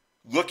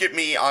 look at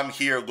me, I'm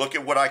here, look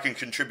at what I can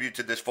contribute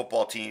to this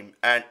football team.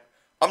 And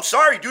I'm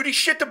sorry, dude, he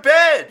shit the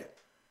bed.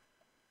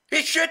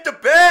 He shit the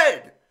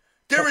bed.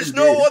 There is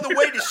no other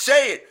way to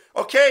say it,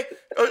 okay?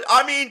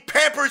 I mean,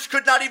 Pampers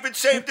could not even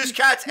save this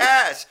cat's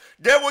ass.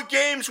 There were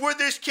games where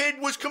this kid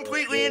was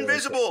completely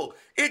invisible.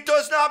 It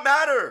does not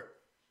matter.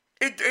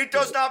 It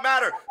does not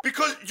matter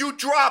because you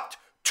dropped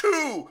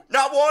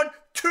not one,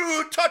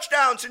 two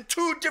touchdowns in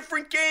 2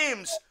 different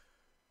games.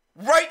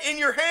 Right in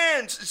your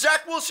hands.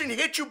 Zach Wilson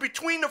hit you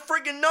between the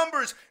friggin'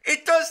 numbers.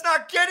 It does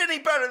not get any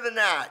better than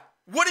that.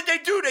 What did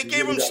they do? They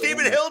gave him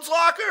Stephen Hill's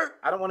locker?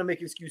 I don't want to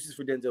make excuses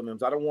for Denzel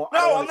Mims. I'm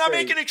not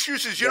making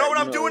excuses. You know what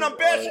I'm doing? I'm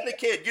bashing the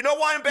kid. You know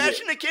why I'm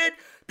bashing the kid?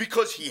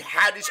 Because he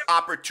had his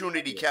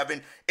opportunity,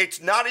 Kevin.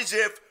 It's not as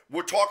if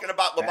we're talking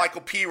about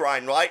LaMichael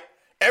Pirine, right?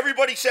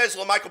 Everybody says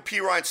LaMichael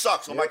Pirine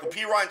sucks. LaMichael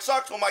Pirine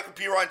sucks. LaMichael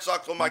Pirine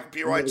sucks. LaMichael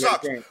Pirine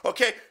sucks.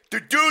 Okay? The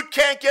dude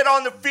can't get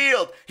on the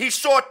field. He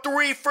saw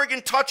 3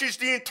 friggin' touches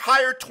the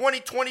entire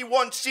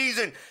 2021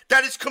 season.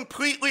 That is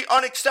completely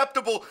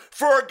unacceptable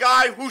for a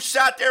guy who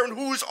sat there and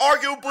who was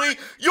arguably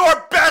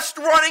your best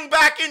running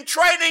back in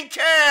training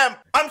camp.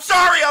 I'm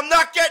sorry, I'm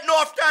not getting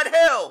off that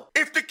hill.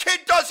 If the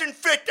kid doesn't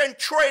fit, then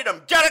trade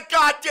him. Get a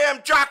goddamn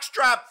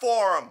jockstrap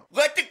for him.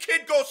 Let the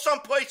kid go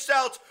someplace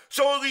else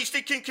so at least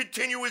he can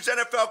continue his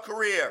NFL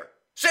career.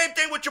 Same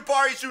thing with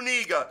Jabari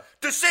Zuniga.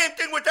 The same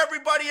thing with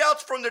everybody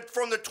else from the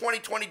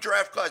 2020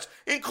 draft class,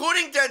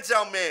 including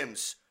Denzel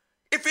Mims.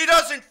 If he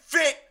doesn't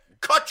fit,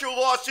 cut your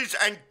losses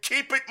and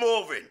keep it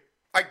moving.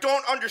 I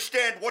don't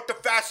understand what the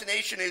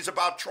fascination is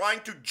about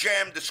trying to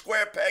jam the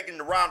square peg in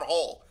the round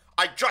hole.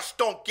 I just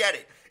don't get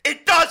it.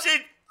 It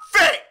doesn't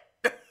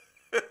fit.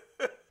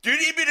 Do you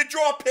need me to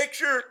draw a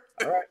picture?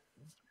 All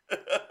right.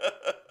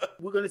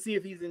 We're going to see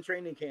if he's in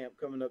training camp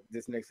coming up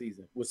this next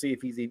season. We'll see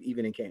if he's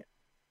even in camp.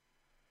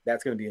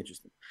 That's going to be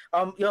interesting.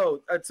 Something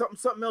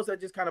else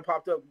that just kind of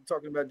popped up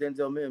talking about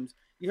Denzel Mims.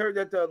 You heard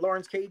that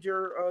Lawrence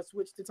Cager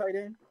switched to tight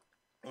end?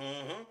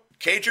 Mm-hmm.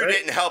 Cager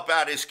didn't help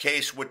out his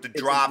case with the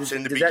drops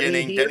in the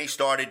beginning. Then he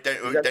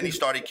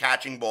started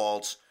catching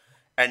balls,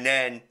 and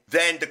then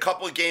the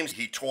couple of games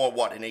he tore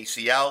an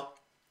ACL.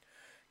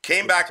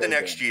 Came back the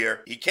next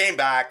year. He came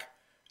back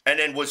and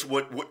then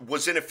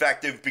was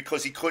ineffective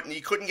because he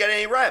couldn't get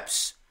any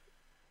reps.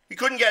 He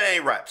couldn't get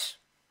any reps.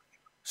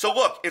 So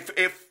look,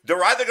 if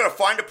they're either going to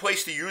find a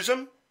place to use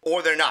him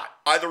or they're not.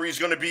 Either he's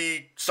going to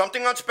be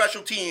something on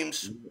special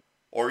teams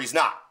or he's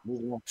not.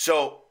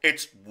 So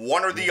it's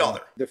one or the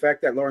other. The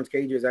fact that Lawrence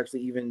Cager is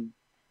actually even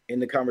in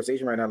the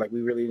conversation right now, like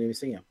we really didn't even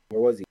see him.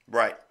 Where was he?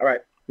 Right. All right,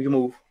 we can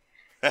move.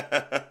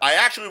 I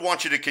actually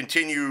want you to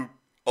continue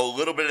a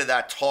little bit of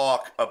that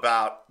talk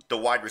about the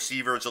wide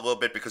receivers a little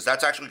bit because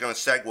that's actually going to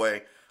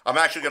segue. I'm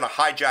actually going to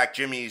hijack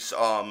Jimmy's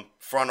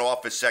front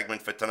office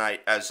segment for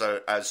tonight as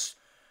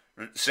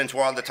since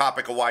we're on the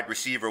topic of wide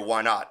receiver,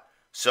 why not?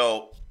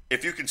 So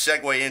if you can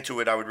segue into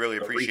it, I would really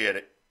appreciate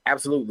it.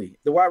 Absolutely.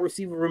 The wide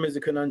receiver room is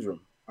a conundrum.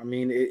 I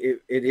mean,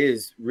 it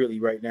is really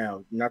right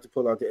now, not to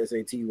pull out the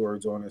SAT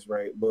words on us,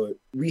 right? But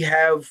we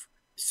have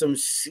some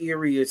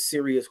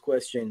serious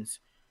questions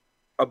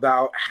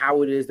about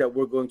how it is that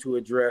we're going to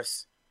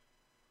address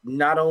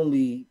not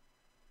only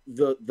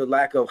the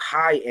lack of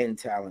high-end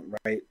talent,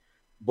 right?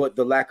 But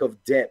the lack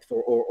of depth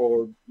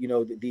or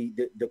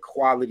the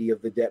quality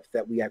of the depth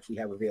that we actually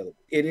have available.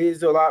 It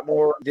is a lot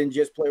more than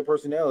just player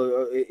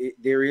personnel.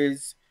 There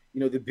is,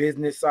 the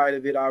business side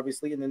of it,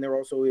 obviously, and then there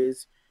also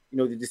is,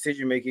 the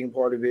decision-making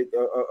part of it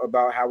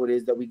about how it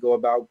is that we go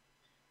about,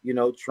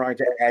 trying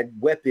to add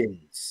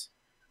weapons.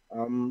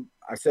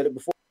 I said it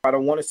before. I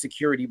don't want a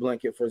security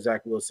blanket for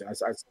Zach Wilson. I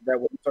said that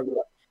when we talking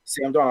about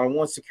Sam Darnold. I don't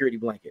want a security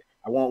blanket.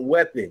 I want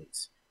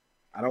weapons.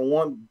 I don't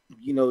want,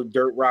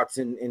 dirt rocks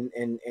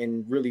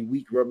and really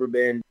weak rubber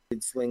band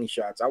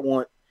slingshots. I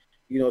want,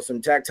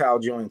 some tactile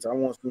joints. I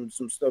want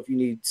some stuff you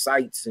need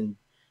sights and,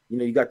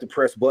 you got to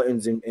press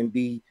buttons and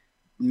be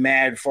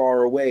mad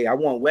far away. I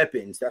want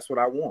weapons. That's what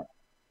I want.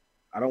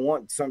 I don't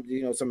want some of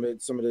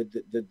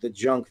the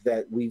junk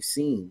that we've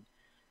seen.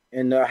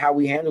 And how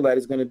we handle that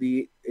is going to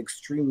be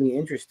extremely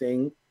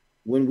interesting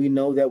when we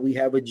know that we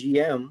have a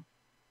GM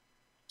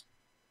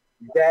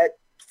that,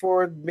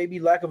 for maybe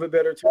lack of a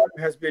better term,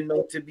 has been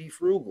known to be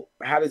frugal.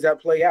 How does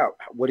that play out?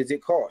 What does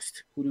it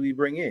cost? Who do we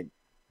bring in?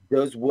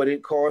 Does what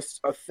it costs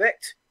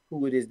affect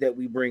who it is that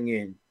we bring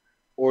in?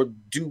 Or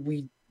do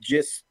we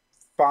just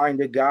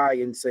find a guy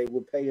and say,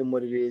 we'll pay him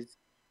what it is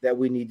that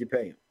we need to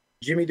pay him?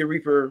 Jimmy the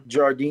Reaper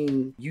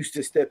Jardine used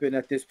to step in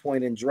at this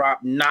point and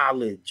drop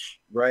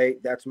knowledge,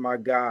 right? That's my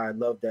guy. I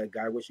love that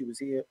guy. I wish he was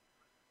here.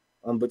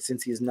 But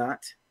since he's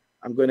not,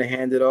 I'm going to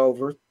hand it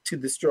over to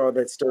the straw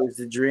that stirs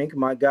the drink,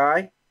 my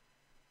guy.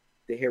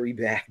 The hairy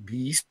back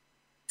beast,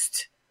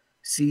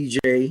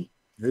 CJ,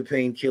 the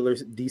painkiller,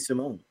 D.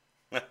 Simone.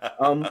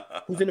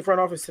 Who's in the front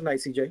office tonight,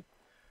 CJ?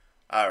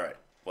 All right.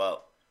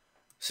 Well,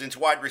 since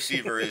wide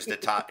receiver is the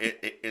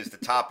is the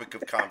topic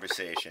of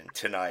conversation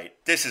tonight,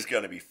 this is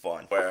going to be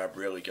fun. Where I'm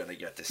really going to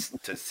get this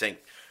to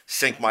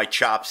sink my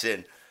chops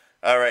in.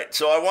 All right,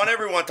 so I want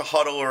everyone to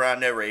huddle around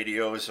their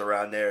radios,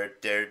 around their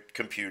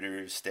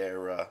computers,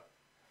 their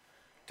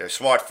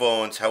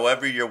smartphones,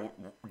 however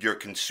you're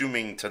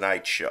consuming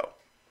tonight's show.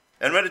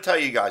 And I'm going to tell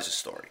you guys a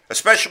story,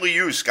 especially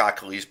you, Scott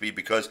Calisby,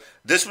 because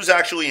this was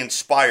actually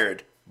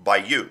inspired by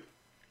you.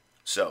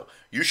 So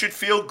you should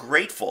feel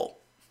grateful.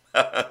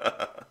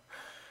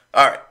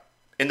 All right.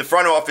 In the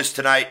front office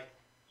tonight,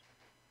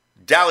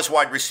 Dallas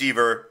wide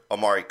receiver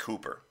Amari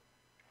Cooper.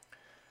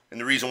 And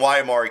the reason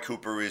why Amari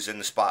Cooper is in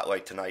the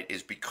spotlight tonight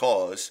is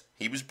because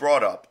he was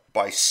brought up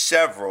by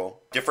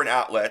several different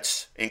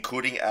outlets,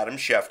 including Adam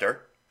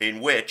Schefter,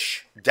 in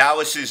which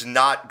Dallas is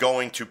not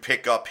going to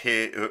pick up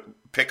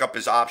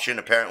his option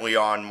apparently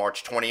on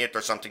March 20th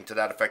or something to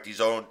that effect. He's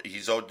owed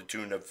the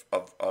tune of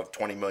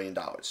 $20 million.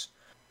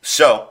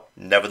 So,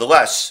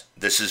 nevertheless,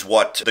 this is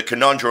what the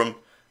conundrum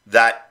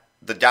that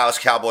the Dallas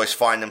Cowboys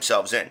find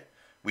themselves in.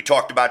 We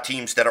talked about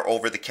teams that are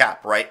over the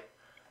cap, right?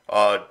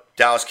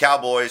 Dallas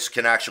Cowboys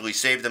can actually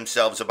save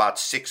themselves about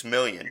 $6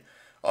 million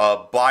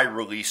by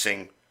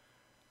releasing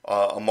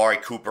Amari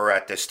Cooper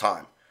at this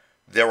time.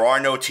 There are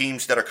no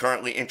teams that are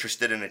currently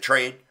interested in a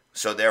trade,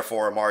 so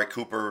therefore Amari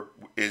Cooper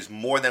is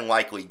more than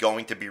likely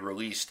going to be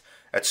released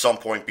at some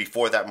point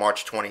before that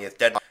March 20th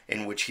deadline,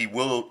 in which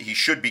he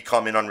should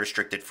become an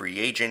unrestricted free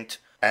agent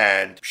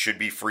and should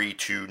be free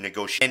to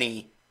negotiate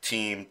any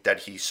team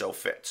that he so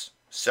fits.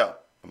 So,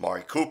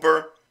 Amari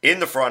Cooper in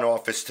the front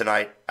office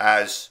tonight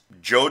as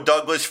Joe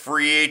Douglas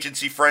free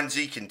agency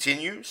frenzy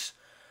continues,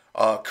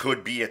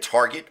 could be a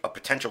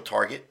potential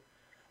target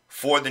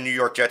for the New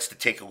York Jets to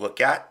take a look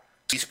at.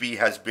 Calisby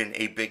has been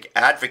a big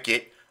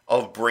advocate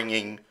of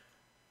bringing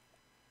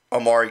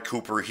Amari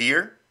Cooper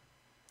here.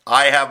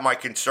 I have my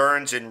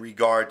concerns in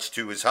regards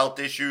to his health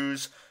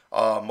issues,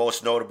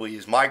 most notably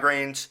his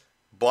migraines,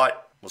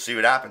 but we'll see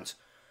what happens.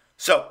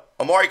 So,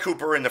 Amari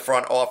Cooper in the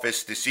front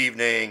office this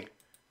evening.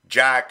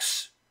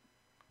 Jax,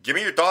 give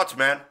me your thoughts,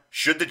 man.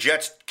 Should the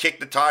Jets kick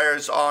the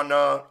tires on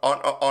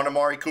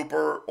Amari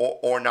Cooper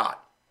or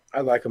not?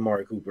 I like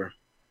Amari Cooper.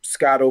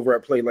 Scott over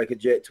at Play Like a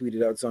Jet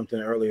tweeted out something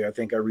earlier. I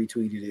think I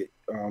retweeted it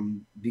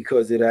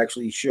because it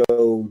actually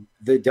showed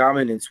the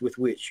dominance with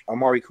which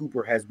Amari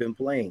Cooper has been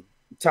playing.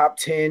 Top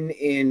 10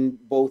 in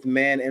both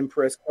man and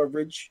press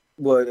coverage,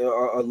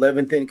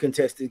 11th in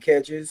contested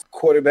catches,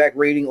 quarterback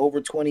rating over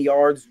 20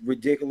 yards,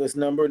 ridiculous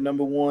number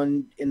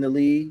one in the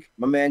league.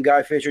 My man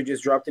Guy Fisher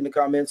just dropped in the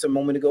comments a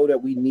moment ago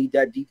that we need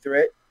that deep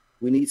threat.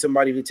 We need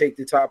somebody to take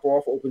the top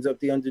off, opens up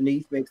the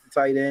underneath, makes the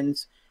tight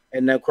ends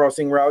and the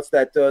crossing routes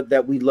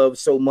that we love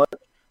so much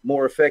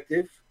more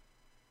effective.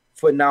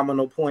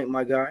 Phenomenal point,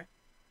 my guy.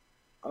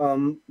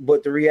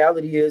 But the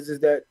reality is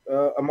that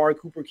Amari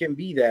Cooper can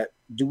be that.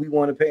 Do we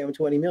want to pay him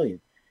 $20 million?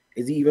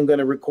 Is he even going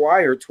to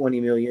require $20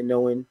 million,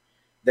 knowing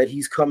that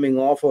he's coming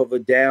off of a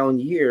down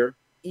year,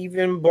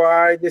 even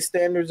by the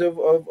standards of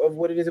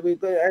what it is?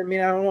 I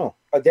mean, I don't know.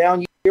 A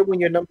down year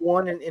when you're number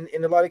one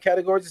in a lot of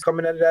categories, is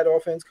coming out of that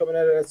offense, coming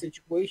out of that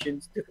situation,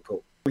 it's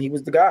difficult. He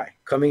was the guy.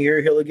 Coming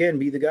here, he'll again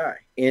be the guy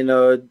in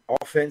an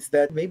offense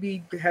that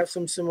maybe have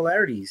some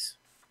similarities.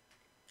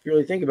 If you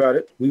really think about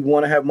it, we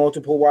want to have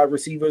multiple wide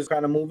receivers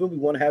kind of moving. We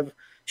want to have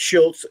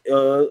Schultz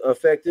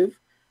effective.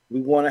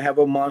 We want to have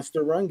a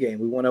monster run game.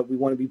 We want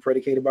to be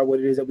predicated by what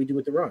it is that we do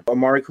with the run.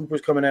 Amari Cooper's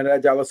coming out of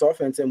that Dallas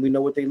offense, and we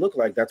know what they look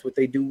like. That's what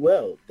they do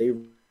well. They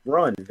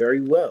run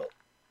very well.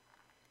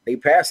 They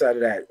pass out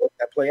of that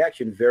play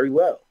action very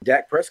well.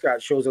 Dak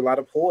Prescott shows a lot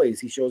of poise.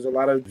 He shows a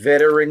lot of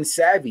veteran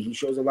savvy. He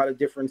shows a lot of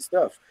different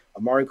stuff.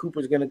 Amari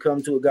Cooper's going to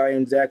come to a guy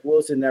in Zach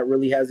Wilson that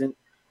really hasn't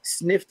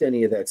sniffed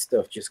any of that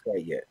stuff just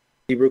quite yet.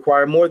 He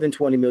require more than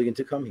 $20 million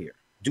to come here.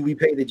 Do we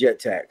pay the jet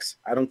tax?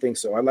 I don't think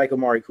so. I like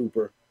Amari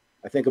Cooper.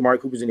 I think Amari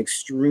Cooper is an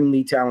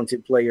extremely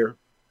talented player.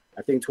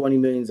 I think $20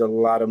 million is a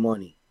lot of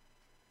money,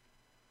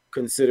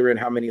 considering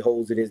how many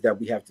holes it is that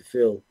we have to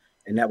fill,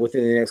 and that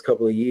within the next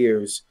couple of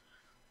years,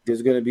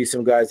 there's going to be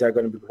some guys that are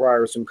going to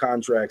require some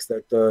contracts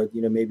that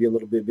maybe a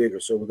little bit bigger.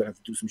 So we're going to have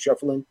to do some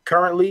shuffling.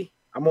 Currently,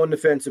 I'm on the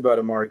fence about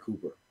Amari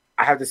Cooper.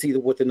 I have to see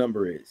what the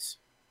number is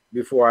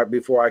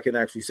before I can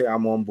actually say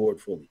I'm on board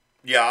fully.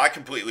 Yeah, I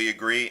completely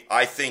agree.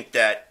 I think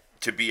that,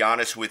 to be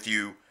honest with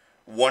you,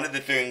 one of the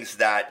things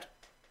that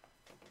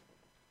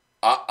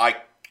I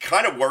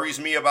kind of worries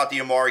me about the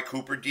Amari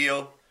Cooper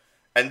deal,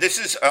 and this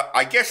is,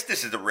 I guess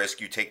this is the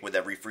risk you take with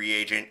every free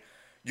agent.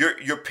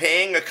 You're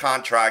paying a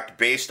contract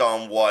based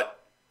on what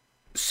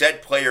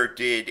said player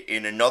did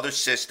in another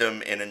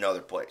system in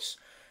another place,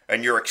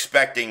 and you're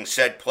expecting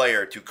said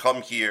player to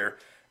come here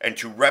and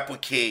to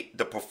replicate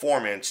the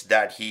performance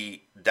that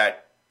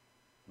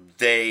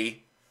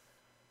they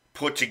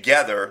put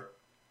together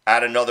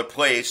at another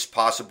place,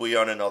 possibly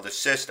on another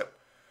system.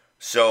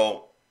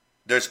 So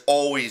there's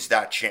always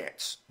that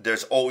chance.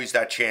 There's always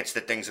that chance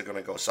that things are going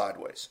to go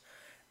sideways.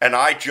 And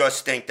I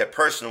just think that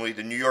personally,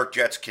 the New York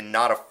Jets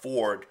cannot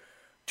afford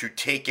to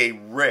take a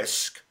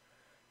risk,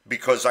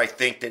 because I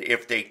think that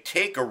if they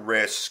take a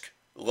risk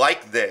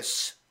like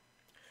this,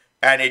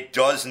 and it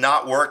does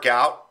not work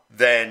out,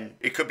 then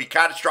it could be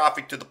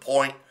catastrophic to the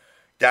point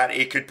that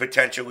it could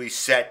potentially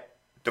set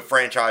the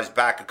franchise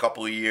back a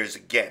couple of years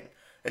again.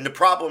 And the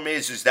problem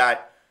is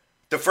that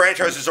the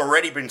franchise has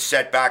already been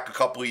set back a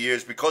couple of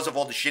years because of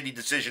all the shitty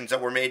decisions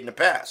that were made in the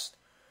past.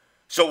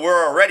 So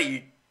we're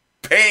already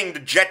paying the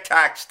jet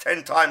tax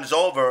 10 times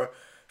over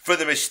for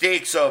the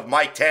mistakes of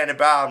Mike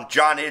Tannenbaum,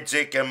 John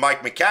Idzik, and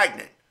Mike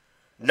Maccagnan.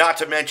 Not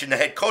to mention the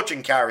head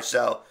coaching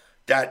carousel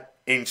that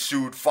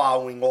ensued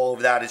following all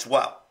of that as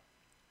well.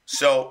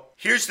 So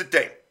here's the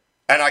thing.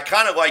 And I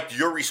kind of liked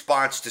your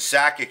response to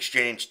Sack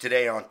Exchange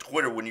today on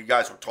Twitter when you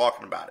guys were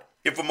talking about it.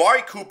 If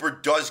Amari Cooper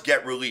does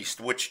get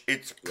released, which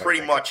it's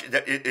pretty much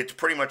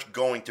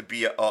going to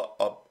be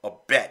a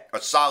bet,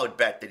 a solid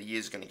bet that he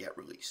is going to get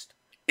released.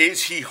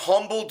 Is he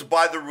humbled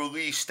by the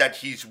release that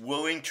he's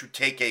willing to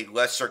take a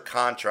lesser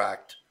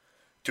contract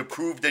to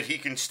prove that he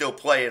can still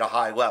play at a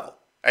high level?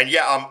 And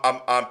yeah,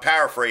 I'm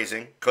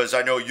paraphrasing because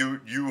I know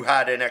you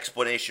had an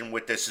explanation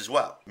with this as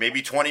well.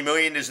 Maybe $20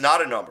 million is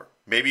not a number.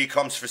 Maybe it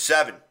comes for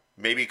 7.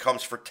 Maybe it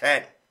comes for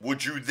 10.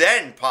 Would you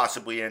then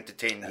possibly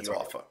entertain the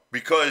offer? Right.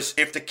 Because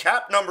if the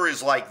cap number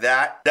is like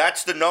that,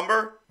 that's the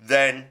number,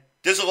 then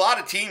there's a lot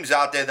of teams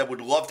out there that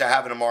would love to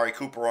have an Amari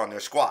Cooper on their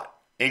squad,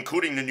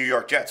 including the New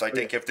York Jets. I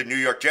think if the New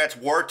York Jets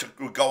were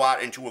to go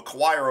out and to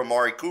acquire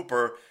Amari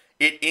Cooper,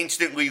 it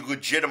instantly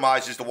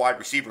legitimizes the wide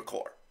receiver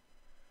core.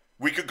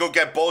 We could go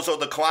get Bozo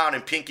the Clown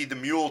and Pinky the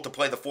Mule to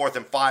play the fourth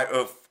and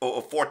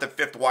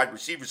fifth wide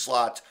receiver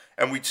slots,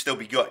 and we'd still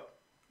be good.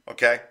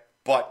 Okay?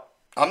 But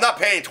I'm not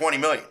paying $20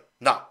 million.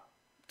 No.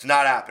 It's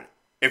not happening.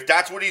 If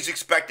that's what he's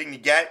expecting to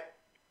get,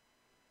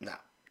 no.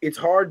 It's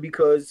hard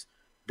because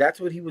that's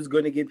what he was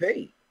going to get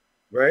paid,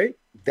 right?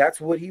 That's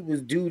what he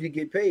was due to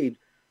get paid.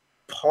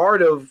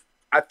 Part of,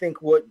 I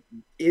think, what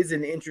is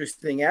an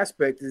interesting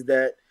aspect is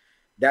that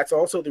that's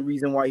also the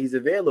reason why he's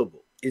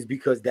available, is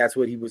because that's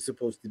what he was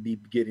supposed to be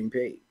getting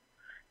paid.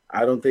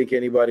 I don't think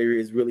anybody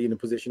is really in a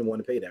position to want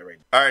to pay that right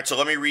now. All right, so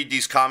let me read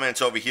these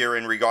comments over here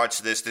in regards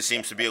to this. This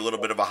seems to be a little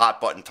bit of a hot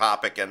button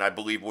topic, and I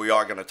believe we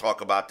are going to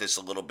talk about this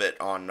a little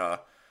bit on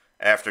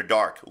After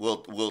Dark.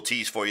 We'll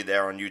tease for you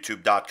there on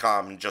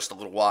YouTube.com in just a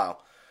little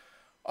while.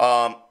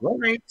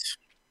 Right.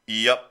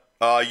 Yep.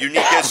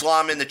 Unique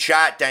Islam in the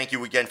chat. Thank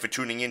you again for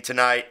tuning in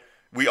tonight.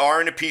 We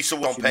are in a piece, so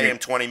we don't pay him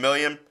 $20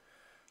 million.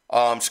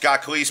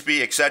 Scott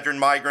Cleesby, Excedrin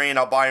migraine.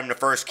 I'll buy him the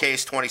first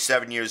case,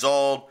 27 years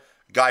old.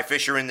 Guy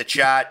Fisher in the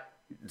chat.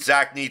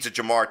 Zach needs a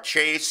Jamar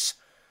Chase.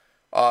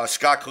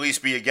 Scott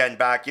Cleesby again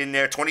back in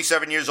there.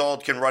 27 years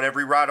old, can run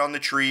every route on the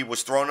tree.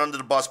 Was thrown under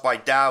the bus by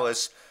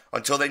Dallas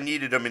until they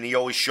needed him, and he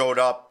always showed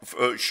up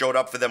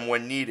for them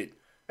when needed.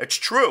 It's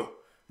true.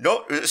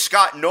 No,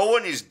 Scott, no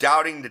one is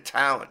doubting the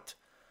talent.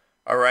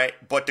 All right?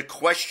 But the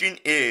question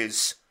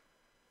is,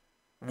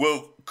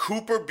 will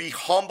Cooper be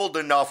humbled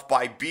enough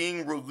by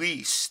being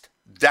released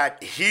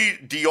that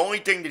the only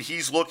thing that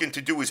he's looking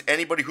to do is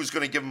anybody who's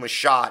going to give him a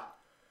shot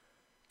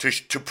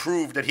to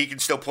prove that he can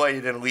still play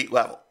at an elite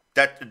level?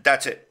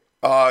 That's it.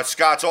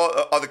 Scott's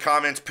other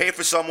comments: pay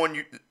for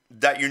someone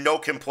that you know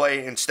can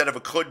play instead of a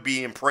could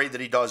be and pray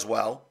that he does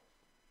well.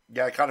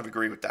 Yeah, I kind of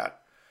agree with that.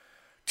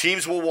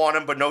 Teams will want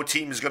him, but no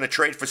team is going to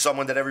trade for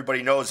someone that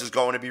everybody knows is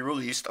going to be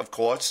released, of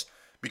course,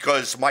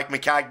 because Mike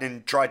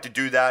Maccagnan tried to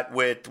do that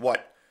with,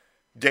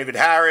 David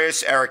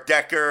Harris, Eric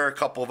Decker, a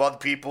couple of other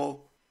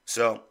people.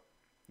 So,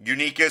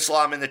 Unique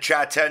Islam in the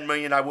chat, $10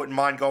 million, I wouldn't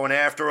mind going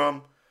after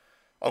him.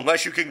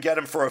 Unless you can get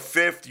him for a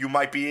fifth, you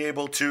might be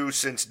able to,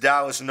 since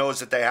Dallas knows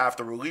that they have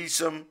to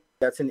release him.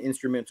 That's an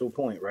instrumental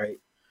point, right?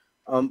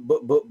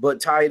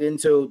 But tie it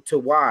into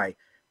why.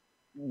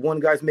 One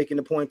guy's making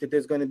the point that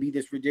there's going to be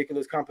this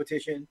ridiculous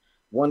competition.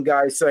 One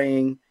guy's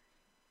saying,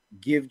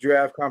 give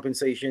draft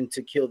compensation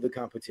to kill the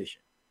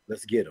competition.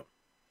 Let's get them.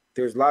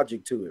 There's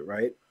logic to it,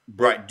 right?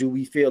 But right. Do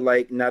we feel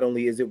like not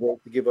only is it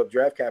worth to give up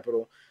draft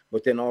capital,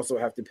 but then also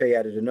have to pay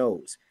out of the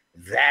nose?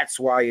 That's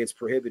why it's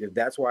prohibitive.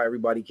 That's why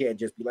everybody can't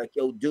just be like,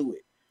 yo, do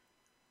it.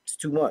 It's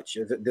too much.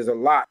 There's a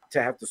lot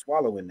to have to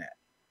swallow in that.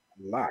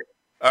 A lot.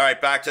 All right,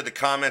 back to the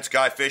comments.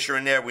 Guy Fisher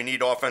in there. We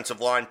need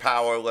offensive line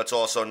power. Let's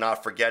also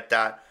not forget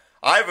that.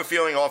 I have a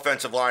feeling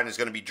offensive line is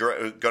going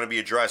to be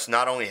addressed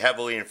not only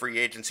heavily in free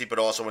agency, but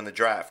also in the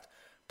draft.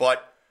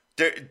 But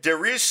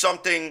there is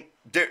something.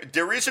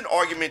 There is an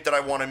argument that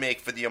I want to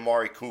make for the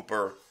Amari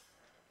Cooper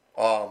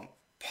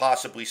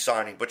possibly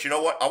signing. But you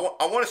know what?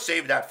 I want to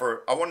save that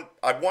for I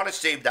want to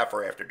save that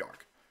for After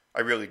Dark.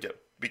 I really do,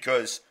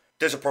 because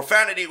there's a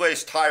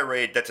profanity-laced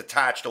tirade that's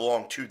attached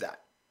along to that.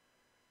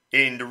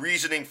 In the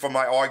reasoning for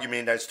my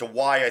argument as to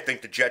why I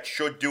think the Jets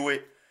should do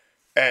it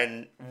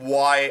and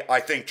why I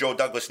think Joe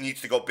Douglas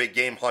needs to go big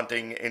game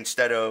hunting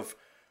instead of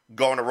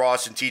going to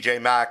Ross and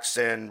TJ Maxx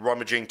and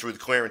rummaging through the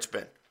clearance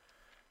bin.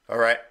 All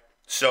right?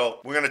 So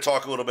we're going to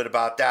talk a little bit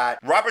about that.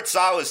 Robert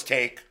Saleh's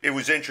take, it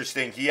was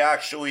interesting. He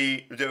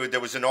actually, there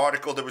was an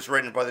article that was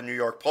written by the New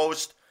York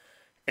Post,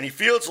 and he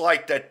feels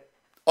like that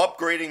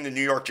upgrading the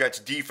New York Jets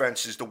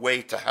defense is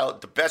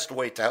the best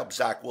way to help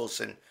Zach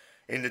Wilson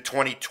in the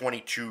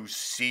 2022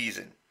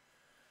 season.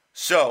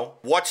 So,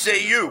 what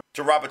say you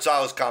to Robert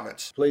Sala's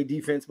comments? Played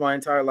defense my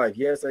entire life.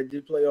 Yes, I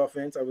did play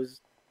offense. I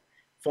was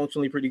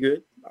functionally pretty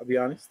good. I'll be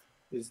honest.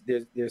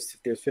 There's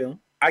film.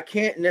 I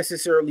can't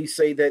necessarily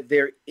say that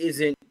there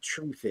isn't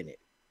truth in it,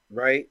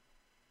 right?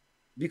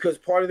 Because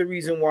part of the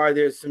reason why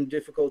there's some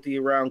difficulty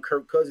around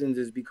Kirk Cousins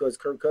is because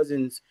Kirk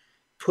Cousins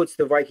puts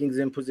the Vikings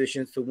in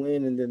positions to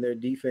win, and then their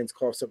defense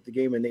coughs up the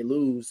game and they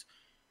lose.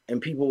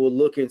 And people will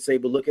look and say,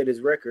 but look at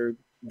his record.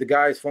 The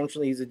guy is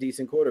functionally, he's a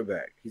decent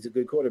quarterback. He's a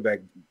good quarterback.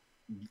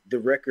 The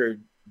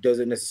record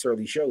doesn't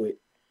necessarily show it.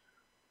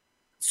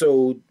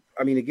 So,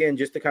 I mean, again,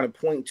 just to kind of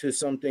point to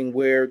something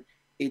where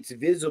it's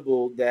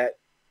visible that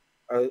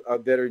a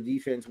better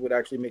defense would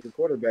actually make a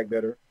quarterback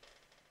better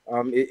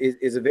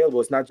is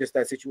available. It's not just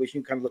that situation.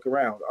 You kind of look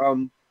around.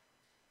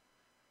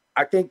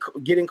 I think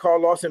getting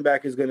Carl Lawson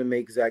back is going to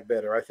make Zach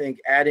better. I think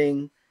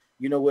adding,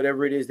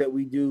 whatever it is that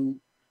we do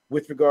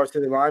with regards to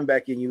the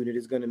linebacking unit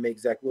is going to make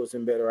Zach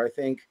Wilson better. I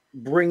think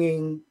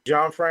bringing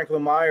John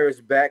Franklin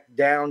Myers back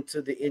down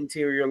to the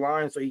interior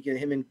line so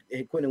him and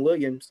Quentin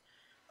Williams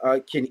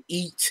can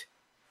eat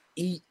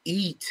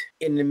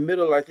in the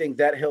middle. I think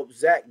that helps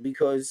Zach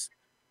because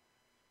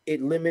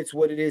it limits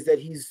what it is that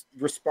he's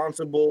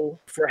responsible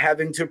for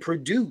having to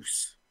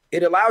produce.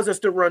 It allows us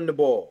to run the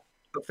ball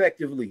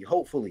effectively,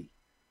 hopefully,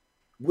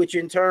 which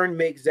in turn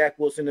makes Zach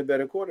Wilson a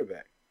better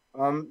quarterback.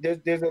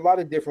 There's a lot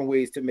of different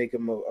ways to make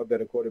him a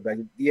better quarterback.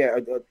 Yeah,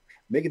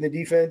 making the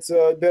defense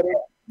better.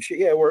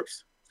 Yeah, it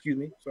works. Excuse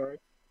me. Sorry.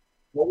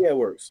 Well, yeah, it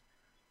works.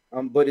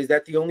 But is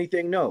that the only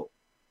thing? No.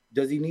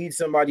 Does he need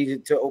somebody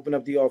to open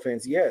up the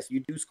offense? Yes. You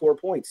do score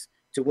points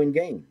to win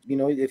games.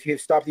 If you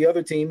stop the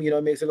other team,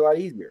 it makes it a lot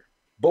easier.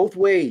 Both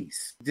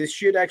ways. This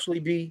should actually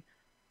be,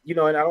 and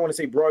I don't want to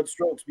say broad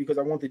strokes because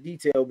I want the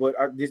detail, but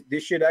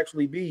this should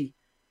actually be,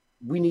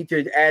 we need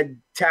to add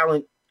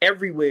talent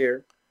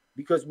everywhere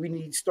because we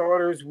need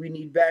starters, we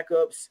need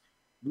backups,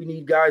 we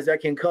need guys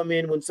that can come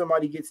in when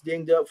somebody gets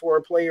dinged up for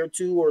a play or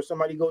two or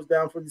somebody goes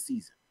down for the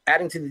season.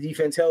 Adding to the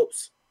defense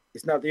helps.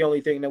 It's not the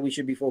only thing that we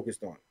should be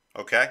focused on.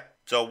 Okay.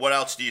 So what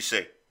else do you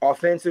see?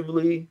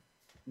 Offensively,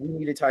 we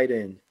need a tight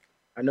end.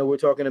 I know we're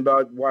talking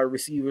about wide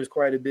receivers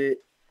quite a bit,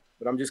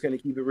 but I'm just going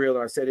to keep it real.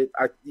 And I said it.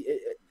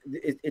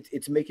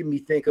 It's making me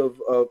think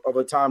of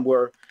a time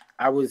where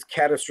I was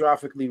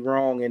catastrophically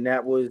wrong, and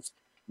that was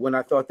when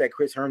I thought that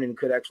Chris Herndon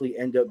could actually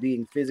end up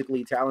being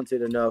physically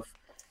talented enough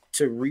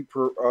to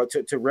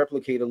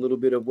replicate a little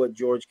bit of what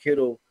George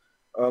Kittle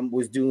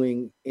was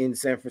doing in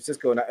San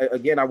Francisco. And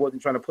I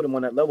wasn't trying to put him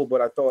on that level,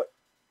 but I thought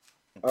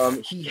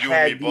he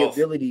had the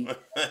ability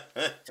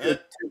to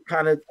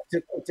kind of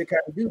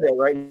do that,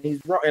 right? And he's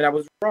wrong, and I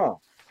was wrong.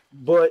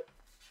 But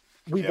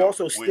we've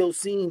also still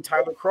seen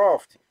Tyler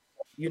Kroft,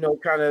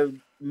 kind of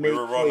make. We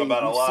were wrong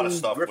about a lot of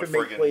stuff with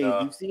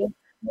friggin'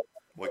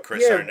 with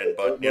Chris Herndon,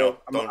 but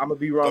I'm gonna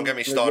be wrong. Don't get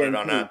me started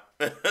on that.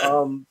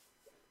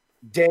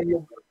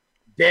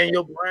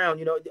 Daniel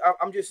Brown,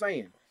 I'm just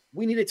saying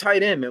we need a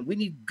tight end, man. We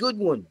need good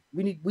one.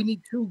 We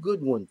need two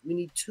good ones. We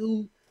need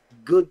two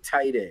good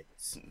tight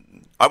ends.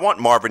 I want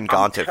Marvin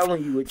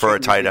Gontiff for a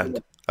tight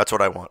end. That's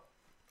what I want.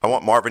 I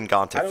want Marvin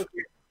Gontiff. I don't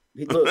care.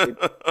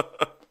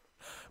 Look,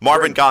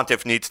 Marvin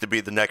Gontiff needs to be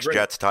the next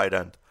Jets tight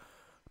end.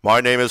 My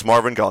name is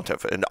Marvin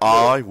Gontiff, and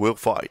I will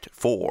fight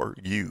for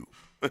you.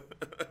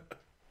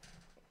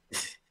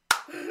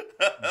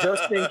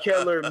 Justin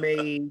Keller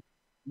made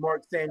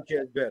Mark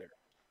Sanchez better.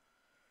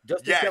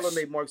 Keller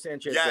made Mark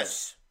Sanchez better.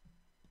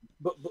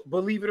 But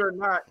believe it or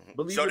not,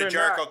 so did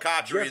Jericho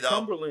Cotchery, Jeff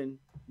Cumberland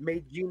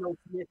made Geno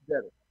Smith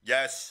better.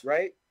 Yes.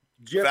 Right?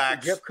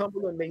 Jeff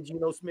Cumberland made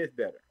Geno Smith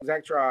better.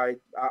 Zach tried.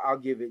 I'll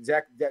give it.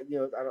 Zach, I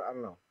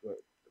don't know.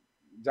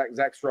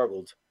 Zach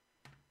struggled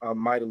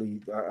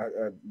mightily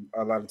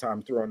a lot of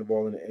times throwing the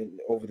ball in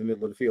over the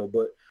middle of the field.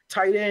 But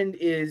tight end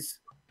is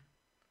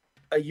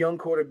a young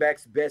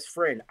quarterback's best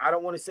friend. I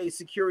don't want to say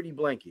security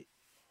blanket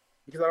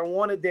because I don't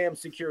want a damn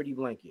security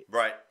blanket.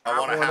 Right. I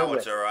want a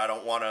howitzer. I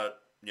don't want to,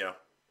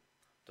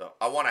 So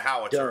I want a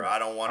howitzer. I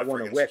don't want a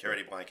freaking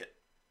security blanket.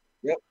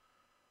 Yep.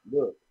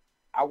 Look,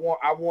 I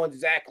want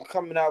Zach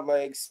coming out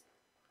like,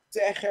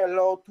 say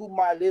hello to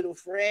my little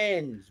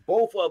friends.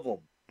 Both of them.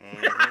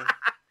 Mm-hmm.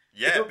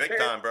 Yeah, big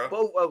time, bro.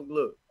 Both of them.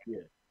 Look,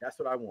 yeah, that's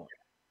what I want.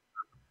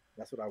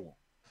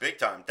 Big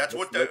time. That's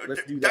what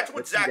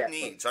Zach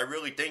needs. I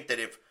really think that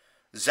if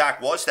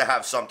Zach was to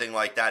have something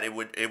like that, it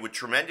would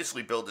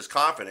tremendously build his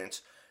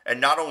confidence.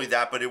 And not only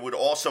that, but it would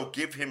also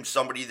give him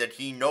somebody that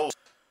he knows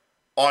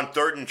on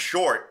third and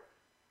short,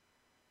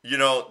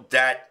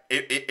 that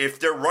if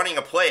they're running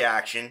a play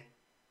action,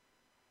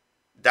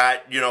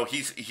 that,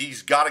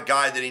 he's got a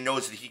guy that he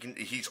knows that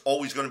he's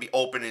always going to be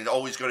open and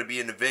always going to be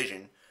in the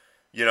vision,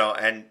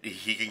 and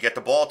he can get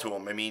the ball to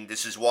him. I mean,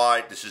 this is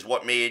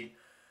what made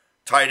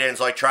tight ends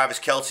like Travis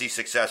Kelce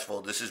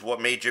successful. This is what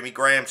made Jimmy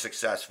Graham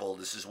successful.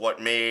 This is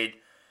what made,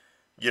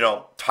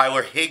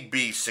 Tyler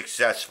Higbee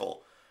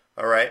successful.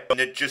 All right,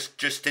 and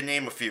just to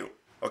name a few.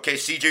 Okay,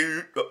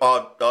 CJ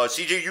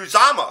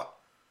Uzomah.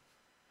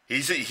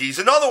 He's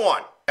another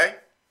one. Okay,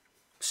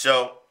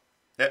 so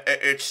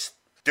it's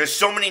there's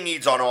so many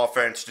needs on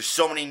offense. There's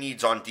so many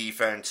needs on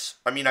defense.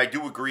 I mean, I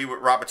do agree with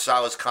Robert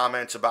Saleh's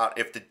comments about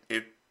if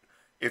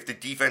the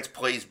defense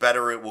plays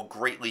better, it will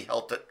greatly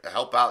help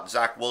out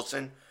Zach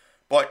Wilson.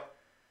 But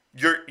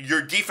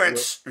your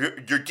defense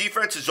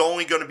is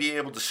only going to be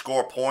able to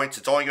score points.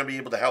 It's only going to be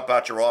able to help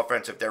out your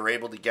offense if they're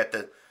able to get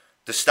the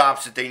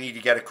stops that they need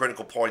to get at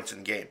critical points in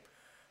the game.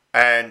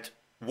 And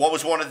what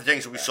was one of the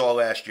things that we saw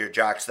last year,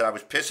 Jax, that I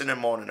was pissing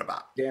and moaning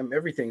about? Damn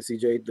everything,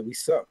 CJ. That we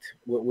sucked.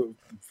 We're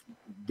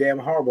damn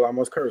horrible. I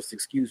almost cursed.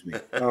 Excuse me.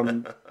 I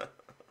mean,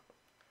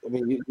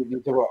 you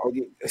talk about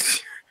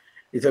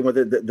you're talking about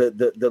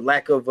the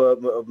lack of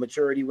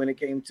maturity when it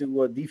came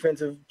to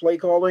defensive play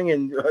calling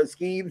and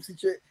schemes and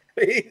shit.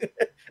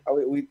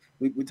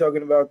 We're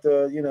talking about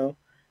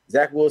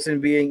Zach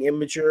Wilson being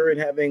immature and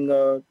having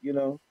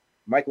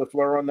Mike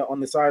LaFleur on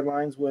the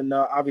sidelines when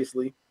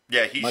obviously.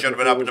 Yeah, he should have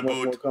been up in the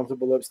booth. More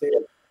comfortable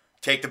upstairs.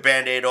 Take the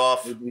Band-Aid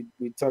off.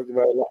 We talked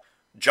about it a lot.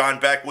 John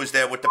Beck was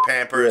there with the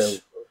Pampers. Yeah.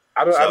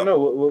 I don't know.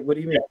 What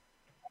do you mean?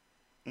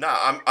 No,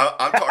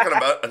 I'm talking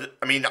about.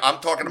 I mean, I'm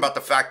talking about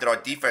the fact that our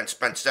defense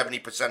spent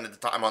 70% of the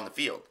time on the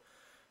field.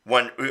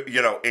 When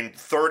in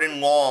third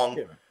and long,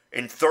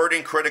 in third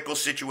and critical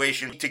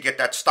situation, to get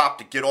that stop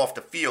to get off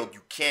the field,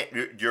 you can't.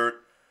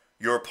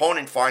 Your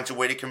opponent finds a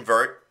way to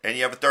convert, and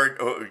you have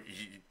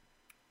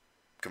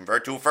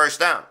convert to a first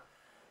down.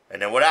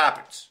 And then what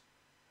happens?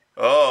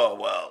 Oh,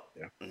 well,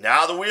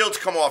 Now the wheels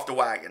come off the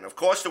wagon. Of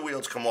course the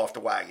wheels come off the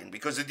wagon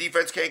because the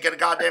defense can't get a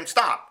goddamn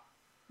stop.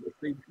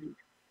 And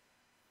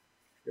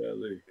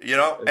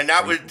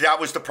that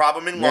was the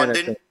problem in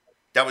London.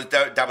 That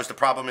was the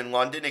problem in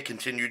London. It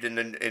continued in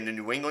the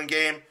New England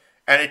game,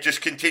 and it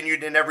just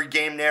continued in every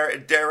game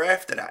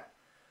thereafter that.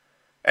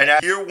 And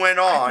as the year went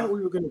on, I thought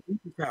we were going to beat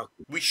the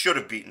Falcons. We should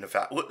have beaten the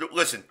Falcons.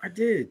 Listen, I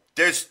did.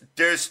 There's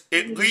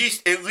at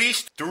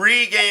least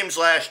 3 games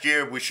last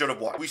year we should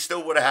have won. We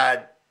still would have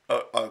had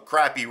a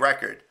crappy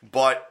record,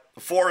 but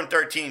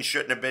 4-13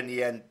 shouldn't have been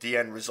the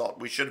end result.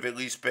 We should have at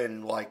least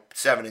been like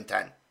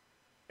 7-10,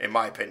 in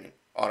my opinion,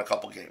 on a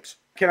couple games.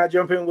 Can I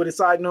jump in with a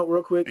side note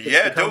real quick?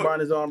 Yeah, the combine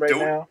is on right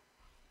now,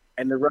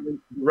 and the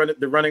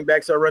running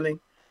backs are running.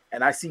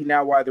 And I see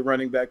now why the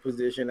running back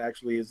position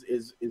actually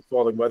is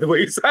falling by the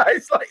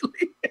wayside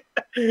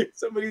slightly.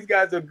 Some of these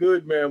guys are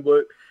good, man,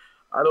 but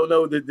I don't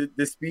know.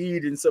 The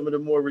speed and some of the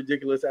more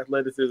ridiculous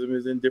athleticism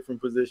is in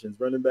different positions.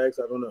 Running backs,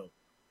 I don't know.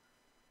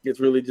 It's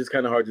really just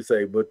kind of hard to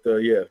say. But,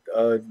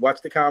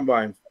 watch the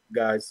combine,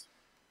 guys.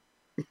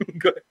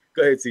 Go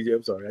ahead, CJ.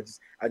 I'm sorry. I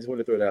just want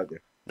to throw it out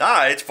there.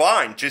 Nah, it's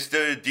fine. Just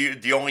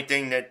the only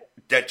thing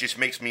that just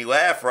makes me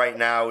laugh right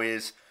now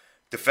is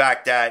the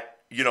fact that,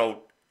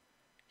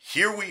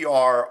 here we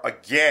are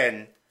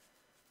again,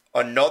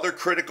 another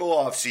critical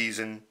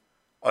offseason,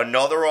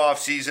 another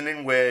offseason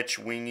in which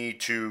we need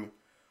to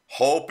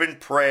hope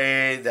and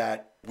pray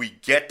that we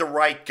get the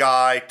right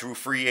guy through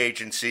free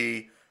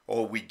agency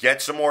or we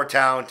get some more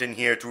talent in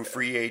here through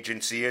free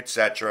agency,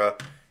 etc.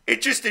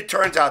 It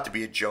turns out to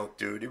be a joke,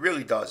 dude. It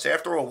really does.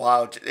 After a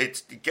while,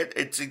 it's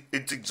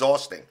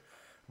exhausting.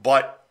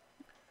 But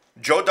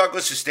Joe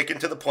Douglas is sticking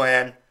to the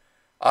plan.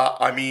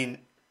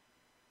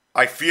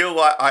 I feel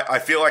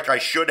like I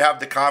should have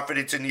the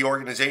confidence in the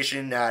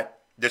organization that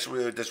this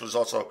was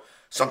also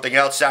something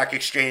else Sack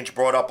Exchange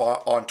brought up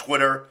on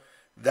Twitter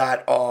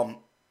that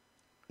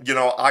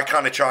I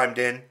kind of chimed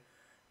in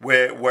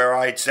where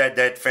I had said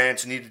that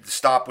fans needed to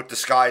stop with the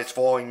sky is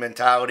falling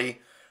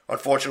mentality.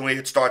 Unfortunately,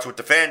 it starts with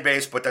the fan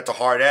base, but that's a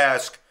hard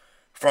ask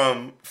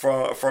from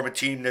a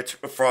team that's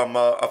from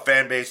a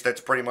fan base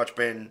that's pretty much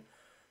been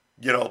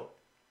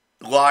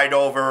lied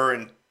over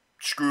and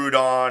screwed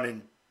on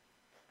and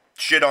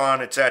shit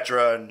on,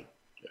 etc. And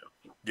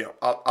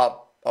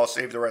I'll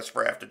save the rest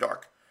for after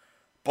dark.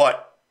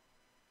 But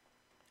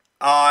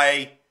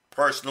I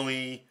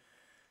personally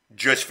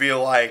just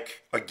feel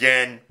like,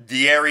 again,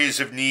 the areas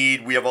of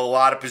need, we have a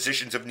lot of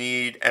positions of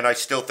need, and I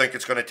still think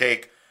it's going to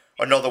take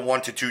another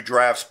 1 to 2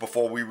 drafts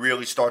before we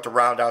really start to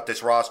round out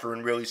this roster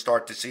and really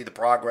start to see the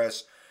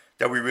progress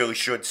that we really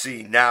should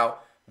see. Now,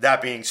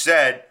 that being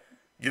said,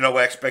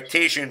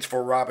 expectations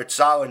for Robert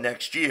Saleh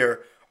next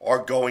year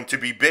are going to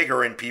be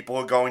bigger, and people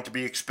are going to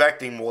be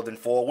expecting more than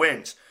 4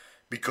 wins.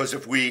 Because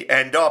if we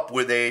end up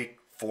with a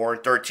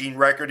 4-13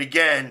 record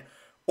again,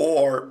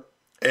 or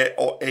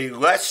a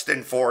less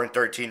than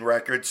 4-13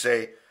 record,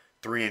 say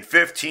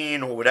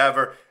 3-15 or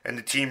whatever, and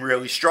the team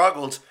really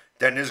struggles,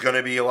 then there's going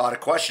to be a lot of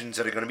questions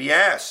that are going to be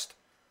asked.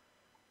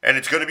 And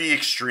it's going to be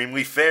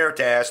extremely fair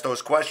to ask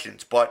those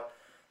questions. But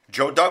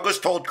Joe Douglas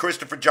told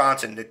Christopher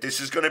Johnson that this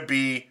is going to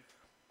be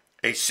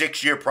a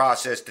 6-year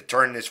process to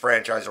turn this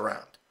franchise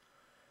around.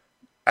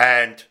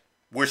 And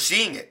we're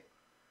seeing it.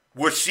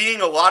 We're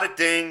seeing a lot of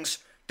things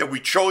that we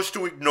chose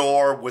to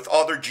ignore with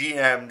other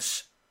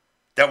GMs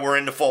that were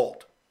in the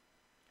fold.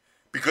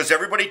 Because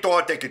everybody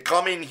thought they could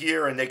come in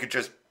here and they could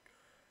just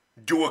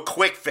do a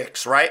quick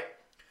fix, right?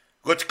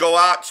 Let's go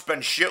out,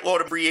 spend a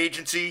shitload of free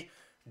agency,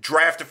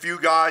 draft a few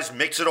guys,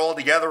 mix it all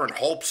together, and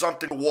hope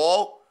something to the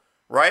wall,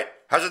 right?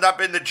 Hasn't that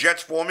been the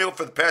Jets' formula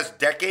for the past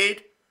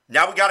decade?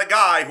 Now we got a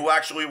guy who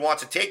actually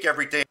wants to take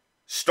everything,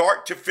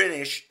 start to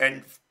finish,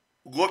 and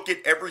look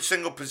at every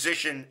single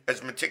position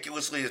as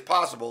meticulously as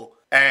possible,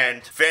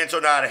 and fans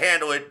don't know how to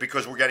handle it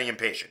because we're getting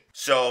impatient.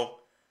 So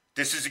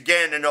this is,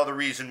 again, another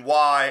reason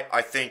why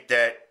I think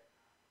that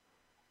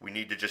we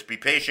need to just be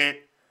patient.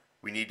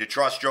 We need to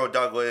trust Joe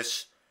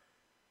Douglas,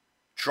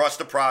 trust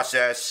the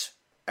process,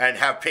 and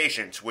have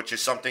patience, which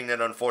is something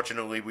that,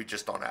 unfortunately, we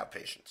just don't have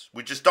patience.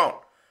 We just don't.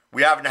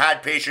 We haven't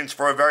had patience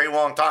for a very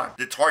long time.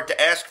 It's hard to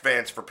ask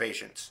fans for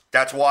patience.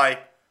 That's why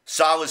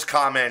Salah's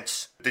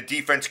comments, the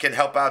defense can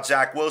help out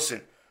Zach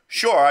Wilson.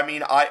 Sure, I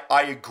mean,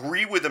 I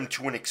agree with him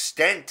to an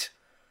extent,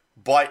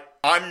 but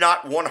I'm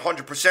not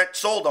 100%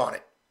 sold on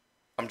it.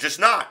 I'm just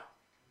not.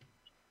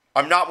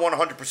 I'm not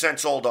 100%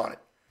 sold on it.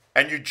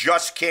 And you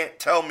just can't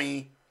tell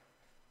me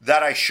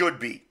that I should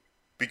be.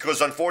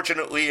 Because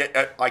unfortunately,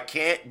 I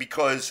can't,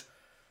 because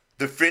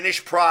the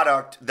finished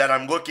product that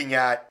I'm looking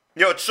at,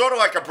 it's sort of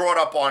like I brought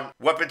up on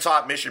Weapon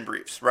Top Mission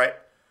Briefs, right?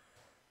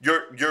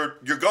 You're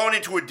going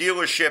into a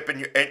dealership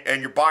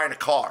and you're buying a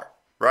car,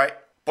 right?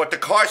 But the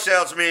car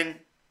salesman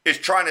is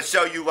trying to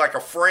sell you like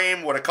a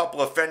frame with a couple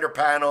of fender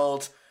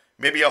panels,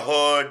 maybe a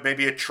hood,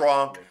 maybe a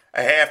trunk,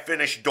 a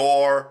half-finished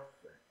door.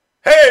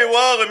 Hey,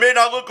 well, it may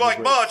not look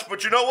like much,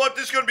 but you know what?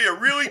 This is going to be a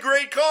really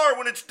great car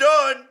when it's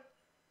done.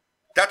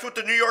 That's what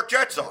the New York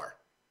Jets are.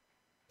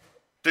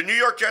 The New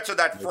York Jets are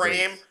that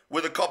frame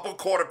with a couple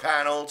quarter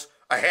panels,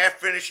 a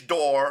half-finished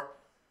door,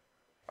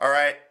 all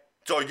right?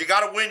 So you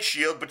got a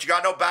windshield, but you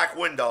got no back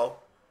window.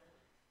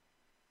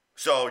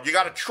 So you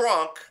got a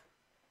trunk,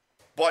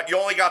 but you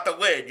only got the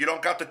lid. You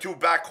don't got the two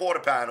back quarter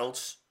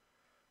panels,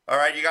 all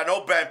right? You got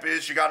no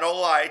bumpers, you got no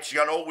lights, you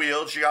got no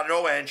wheels, you got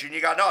no engine,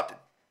 you got nothing.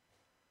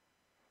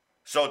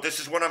 So this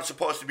is what I'm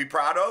supposed to be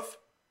proud of?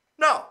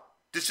 No,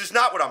 this is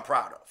not what I'm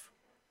proud of.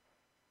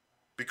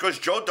 Because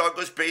Joe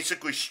Douglas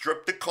basically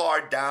stripped the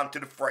car down to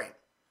the frame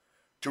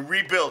to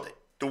rebuild it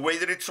the way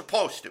that it's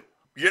supposed to.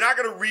 You're not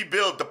going to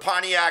rebuild the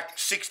Pontiac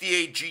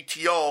 68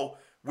 GTO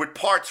with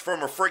parts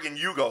from a friggin'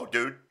 Yugo,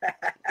 dude.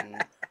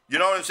 You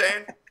know what I'm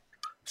saying?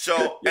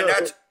 So, and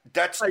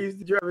that's... I used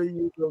to drive a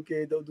Yugo,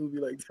 kid. Don't do me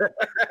like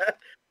that.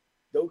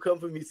 Don't come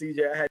for me,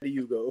 CJ. I had the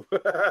Yugo.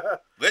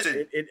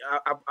 Listen.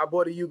 I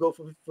bought a Yugo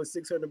for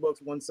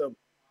 $600 one summer.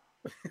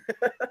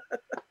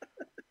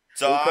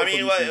 So, I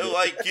mean,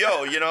 like,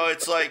 yo,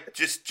 it's like,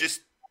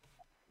 just,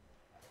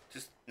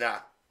 nah.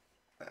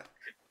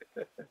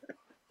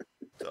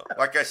 So,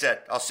 like I said,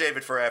 I'll save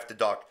it for after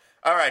dark.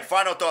 All right,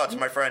 final thoughts,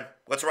 my friend.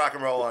 Let's rock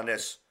and roll on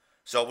this.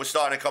 So, we're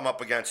starting to come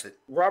up against it.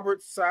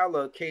 Robert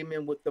Saleh came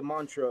in with the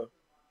mantra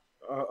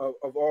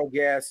of all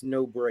gas,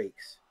 no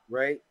brakes,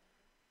 right?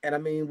 And, I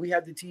mean, we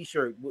had the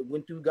T-shirt.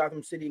 Went through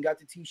Gotham City and got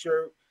the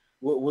T-shirt.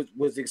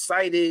 Was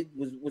excited,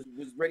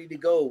 was ready to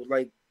go.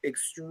 Like,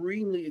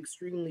 extremely,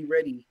 extremely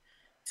ready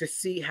to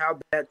see how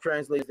that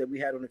translates that we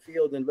had on the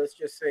field. And let's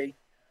just say,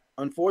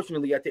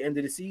 unfortunately, at the end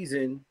of the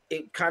season,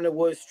 it kind of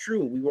was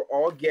true. We were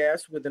all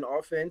gassed with an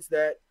offense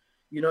that,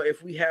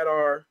 if we had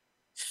our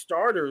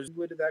starters,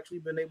 we would have actually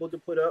been able to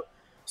put up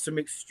some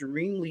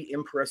extremely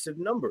impressive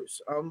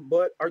numbers.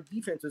 But our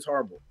defense is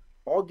horrible.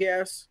 All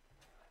gas,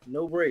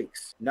 no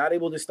brakes. Not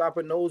able to stop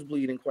a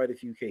nosebleed in quite a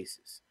few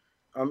cases.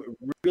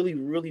 Really,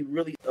 really,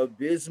 really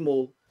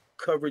abysmal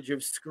coverage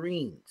of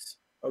screens,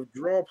 of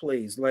draw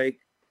plays, like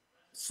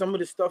some of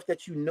the stuff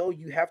that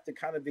you have to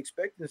kind of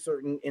expect in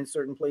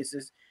certain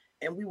places,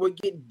 and we would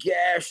get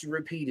gashed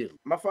repeatedly.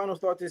 My final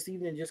thought this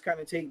evening just kind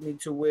of take me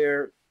to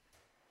where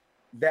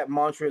that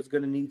mantra is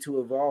going to need to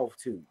evolve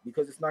to,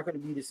 because it's not going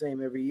to be the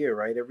same every year,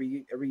 right?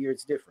 Every year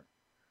it's different.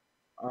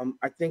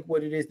 I think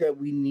what it is that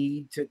we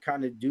need to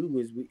kind of do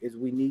is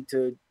we need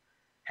to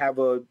have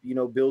a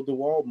build the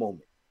wall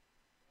moment,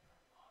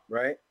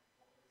 right?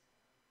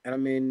 And I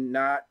mean,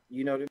 not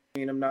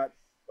I'm not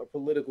a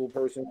political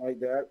person like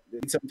that.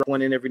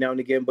 Someone in every now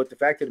and again, but the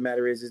fact of the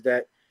matter is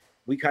that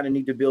we kind of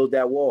need to build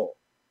that wall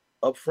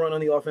up front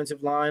on the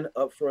offensive line,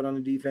 up front on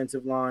the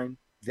defensive line.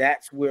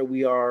 That's where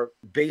we are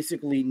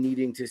basically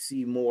needing to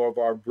see more of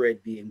our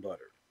bread being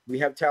buttered. We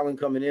have talent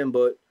coming in,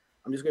 but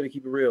I'm just going to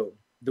keep it real.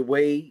 The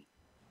way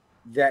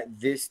that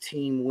this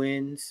team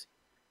wins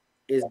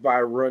is by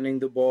running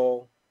the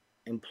ball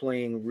and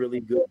playing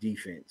really good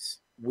defense,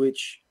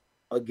 which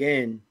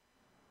again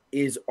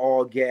is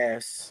all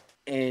gas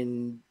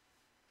and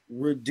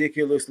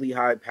ridiculously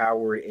high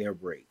power air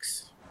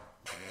brakes.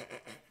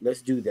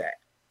 Let's do that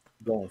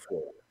going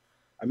forward.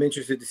 I'm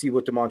interested to see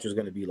what the mantra is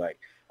going to be like.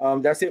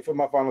 That's it for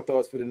my final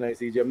thoughts for the night,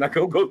 CJ. I'm not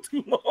going to go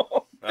too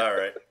long. All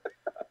right.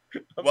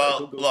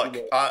 Well, look,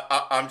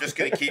 I'm just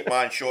going to keep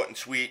mine short and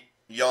sweet.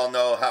 Y'all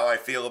know how I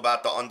feel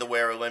about the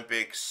underwear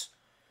Olympics.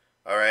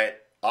 All right.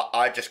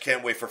 I just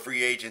can't wait for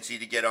free agency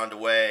to get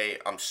underway.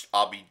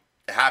 I'll be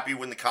happy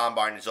when the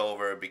combine is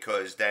over,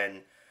 because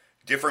then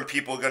different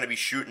people are going to be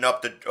shooting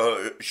up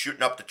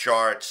the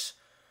charts.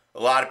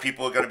 A lot of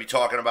people are going to be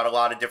talking about a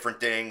lot of different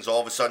things. All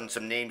of a sudden,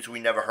 some names we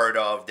never heard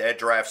of, their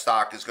draft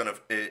stock is going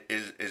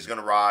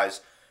to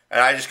rise.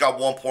 And I just got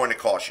one point of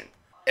caution.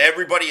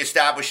 Everybody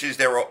establishes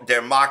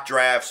their mock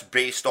drafts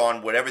based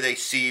on whatever they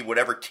see,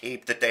 whatever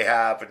tape that they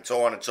have, and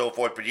so on and so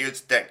forth. But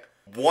here's the thing.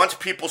 Once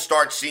people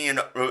start seeing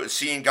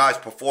guys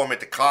perform at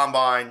the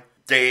combine,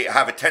 they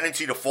have a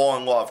tendency to fall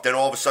in love. Then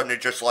all of a sudden, they're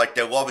just like,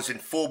 their love is in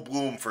full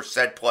bloom for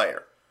said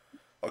player.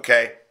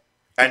 Okay?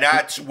 And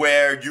that's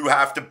where you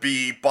have to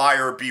be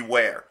buyer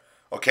beware.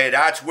 Okay?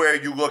 That's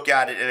where you look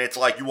at it, and it's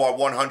like you are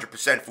 100%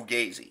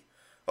 Fugazi.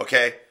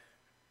 Okay?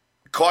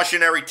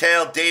 Cautionary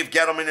tale, Dave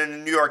Gettleman and the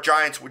New York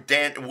Giants with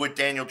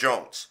Daniel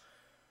Jones.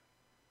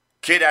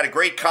 Kid had a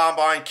great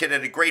combine. Kid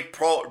had a great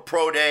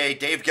pro day.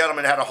 Dave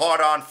Gettleman had a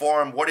hard-on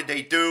for him. What did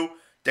they do?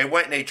 They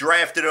went and they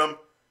drafted him,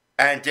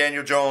 and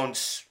Daniel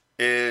Jones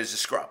is a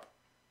scrub.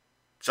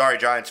 Sorry,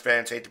 Giants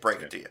fans. Hate to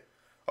break it to you.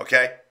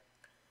 Okay?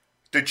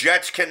 The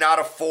Jets cannot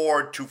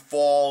afford to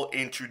fall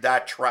into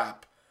that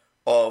trap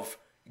of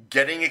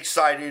getting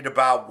excited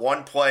about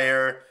one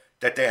player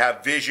that they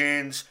have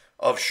visions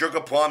of sugar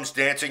plums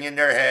dancing in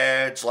their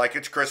heads like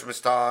it's Christmas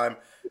time.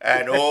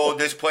 And, oh,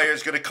 this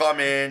player's going to come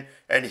in,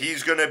 and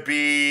he's going to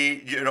be,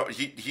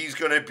 he's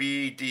going to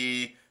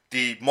be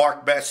the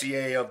Mark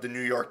Messier of the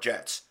New York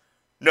Jets.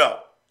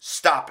 No,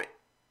 stop it,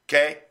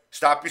 okay?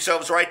 Stop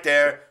yourselves right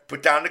there,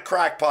 put down the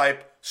crack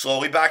pipe,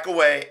 slowly back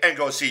away, and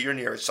go see your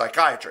nearest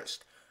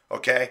psychiatrist,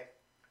 okay?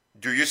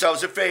 Do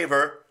yourselves a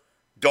favor.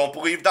 Don't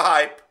believe the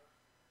hype.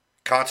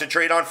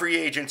 Concentrate on free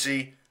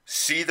agency.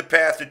 See the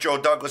path that Joe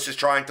Douglas is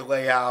trying to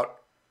lay out.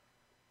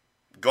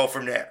 Go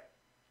from there.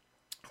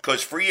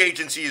 Because free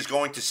agency is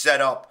going to set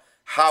up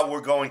how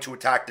we're going to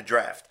attack the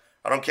draft.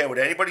 I don't care what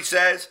anybody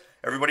says.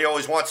 Everybody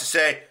always wants to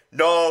say,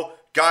 no,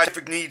 guys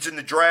have needs in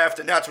the draft,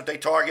 and that's what they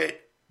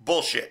target.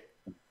 Bullshit.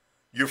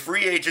 Your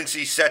free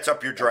agency sets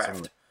up your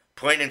draft.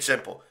 Plain and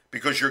simple.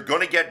 Because you're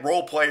going to get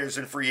role players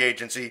in free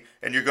agency,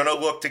 and you're going to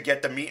look to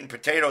get the meat and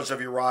potatoes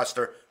of your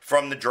roster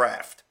from the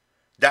draft.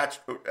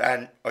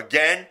 And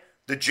again,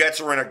 the Jets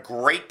are in a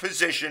great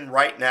position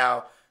right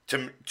now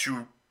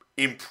to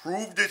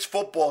improve this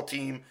football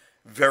team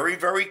very,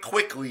 very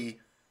quickly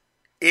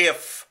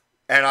if,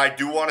 and I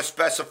do want to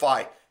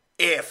specify,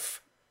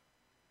 if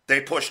they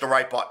push the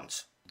right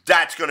buttons.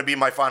 That's going to be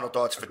my final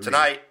thoughts for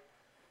tonight.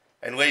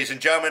 And ladies and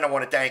gentlemen, I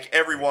want to thank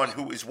everyone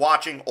who is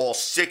watching, all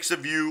 6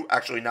 of you,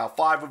 actually now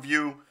 5 of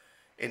you,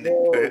 and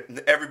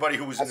everybody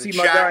who was in the chat. I see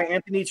my guy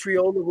Anthony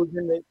Triola was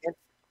in the.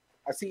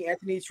 I see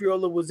Anthony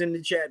Triola was in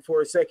the chat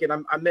for a second.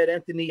 I met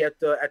Anthony at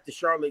the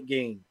Charlotte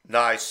game.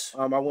 Nice.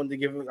 I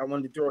wanted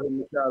to throw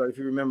him a shout out. If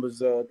he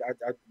remembers,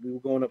 we were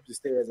going up the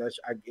stairs.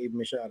 I gave him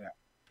a shout out.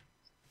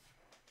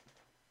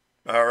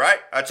 All right,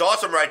 that's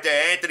awesome right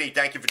there, Anthony.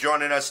 Thank you for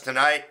joining us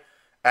tonight,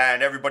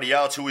 and everybody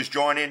else who is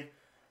joining.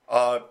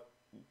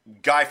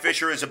 Guy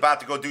Fisher is about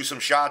to go do some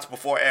shots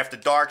before after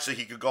dark, so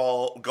he could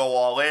go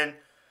all in.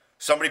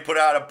 Somebody put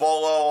out a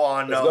bolo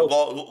on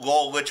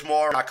Lowell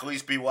Lichmore.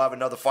 Khaleesi will have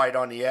another fight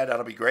on the air.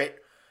 That'll be great.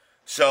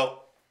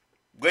 So,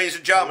 ladies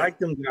and gentlemen. I like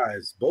them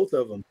guys, both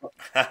of them.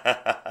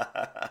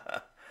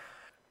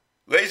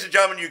 Ladies and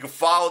gentlemen, you can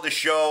follow the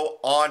show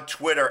on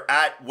Twitter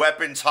at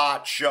Weapons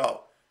Hot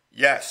Show.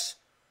 Yes,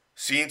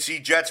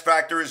 CNC Jets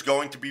Factor is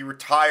going to be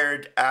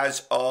retired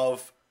as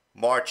of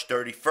March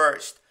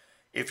 31st.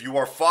 If you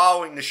are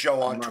following the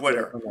show on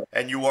Twitter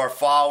and you are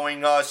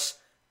following us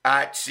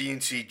at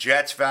CNC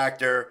Jets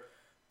Factor,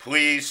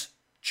 please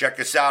check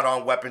us out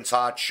on Weapons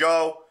Hot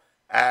Show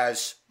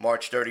as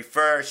March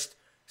 31st,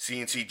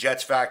 CNC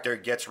Jets Factor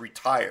gets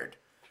retired.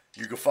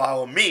 You can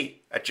follow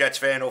me at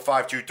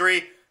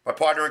JetsFan0523, my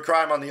partner in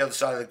crime on the other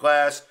side of the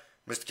glass,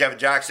 Mr. Kevin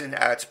Jackson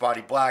at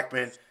Spotty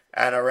Blackman,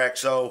 and our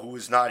XO, who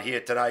is not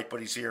here tonight, but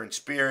he's here in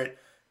spirit,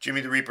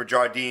 Jimmy the Reaper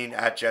Jardine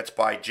at Jets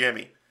by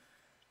Jimmy.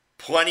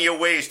 Plenty of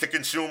ways to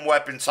consume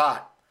Weapons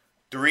Hot.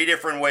 3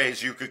 different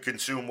ways you could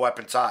consume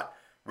Weapons Hot.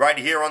 Right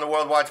here on the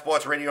Worldwide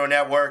Sports Radio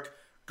Network.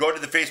 Go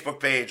to the Facebook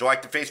page,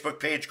 like the Facebook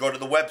page. Go to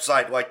the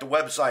website, like the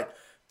website.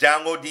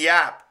 Download the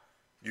app.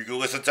 You can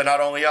listen to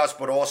not only us,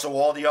 but also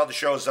all the other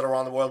shows that are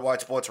on the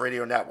Worldwide Sports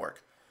Radio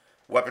Network.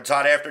 Weapons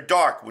Hot After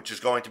Dark, which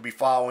is going to be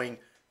following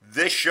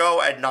this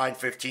show at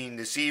 9:15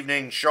 this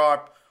evening,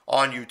 sharp,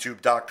 on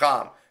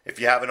YouTube.com. If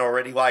you haven't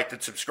already liked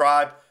and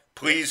subscribed,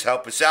 please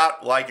help us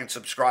out. Like and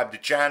subscribe to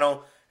the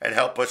channel and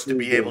help us to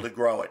be able to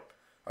grow it.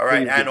 All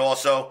right, and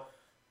also,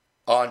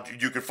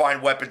 you can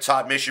find Weapons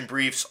Hot Mission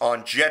Briefs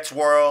on Jets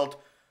World,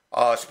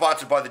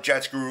 sponsored by the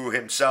Jets Guru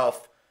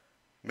himself,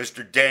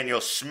 Mr.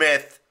 Daniel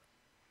Smith,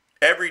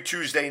 every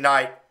Tuesday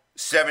night,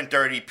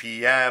 7:30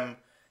 p.m.,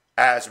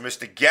 as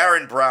Mr.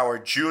 Garen Brower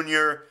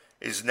Jr.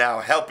 is now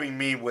helping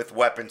me with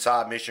Weapons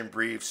Hot Mission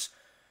Briefs.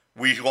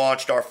 We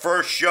launched our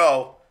first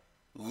show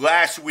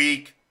last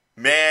week.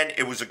 Man,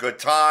 it was a good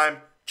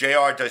time.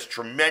 JR does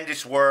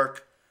tremendous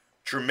work,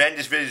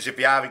 tremendous videos. If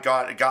you haven't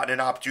gotten an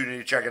opportunity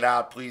to check it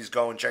out, please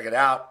go and check it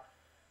out.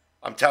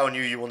 I'm telling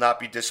you, you will not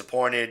be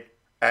disappointed.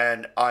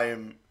 And I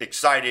am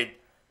excited,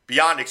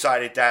 beyond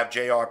excited, to have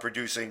JR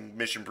producing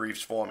Mission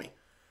Briefs for me.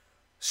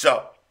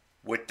 So,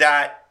 with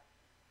that,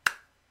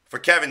 for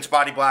Kevin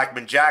Spotty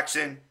Blackman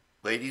Jackson,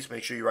 ladies,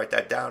 make sure you write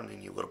that down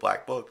in your little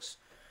black books.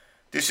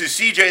 This is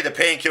CJ the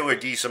Painkiller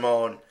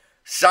DeSimone,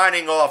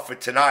 signing off for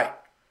tonight.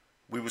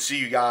 We will see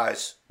you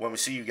guys when we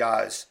see you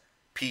guys.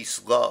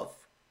 Peace, love.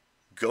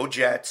 Go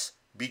Jets.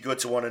 Be good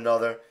to one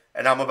another.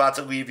 And I'm about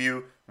to leave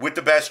you with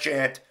the best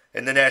chant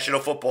in the National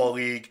Football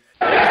League.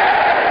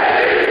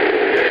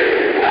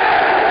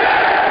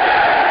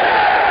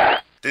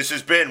 This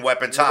has been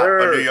Weapon Top,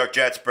 a New York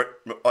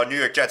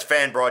Jets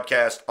fan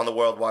broadcast on the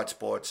Worldwide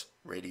Sports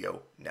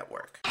Radio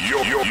Network.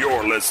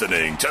 You're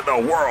listening to the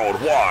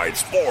Worldwide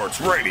Sports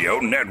Radio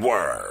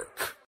Network.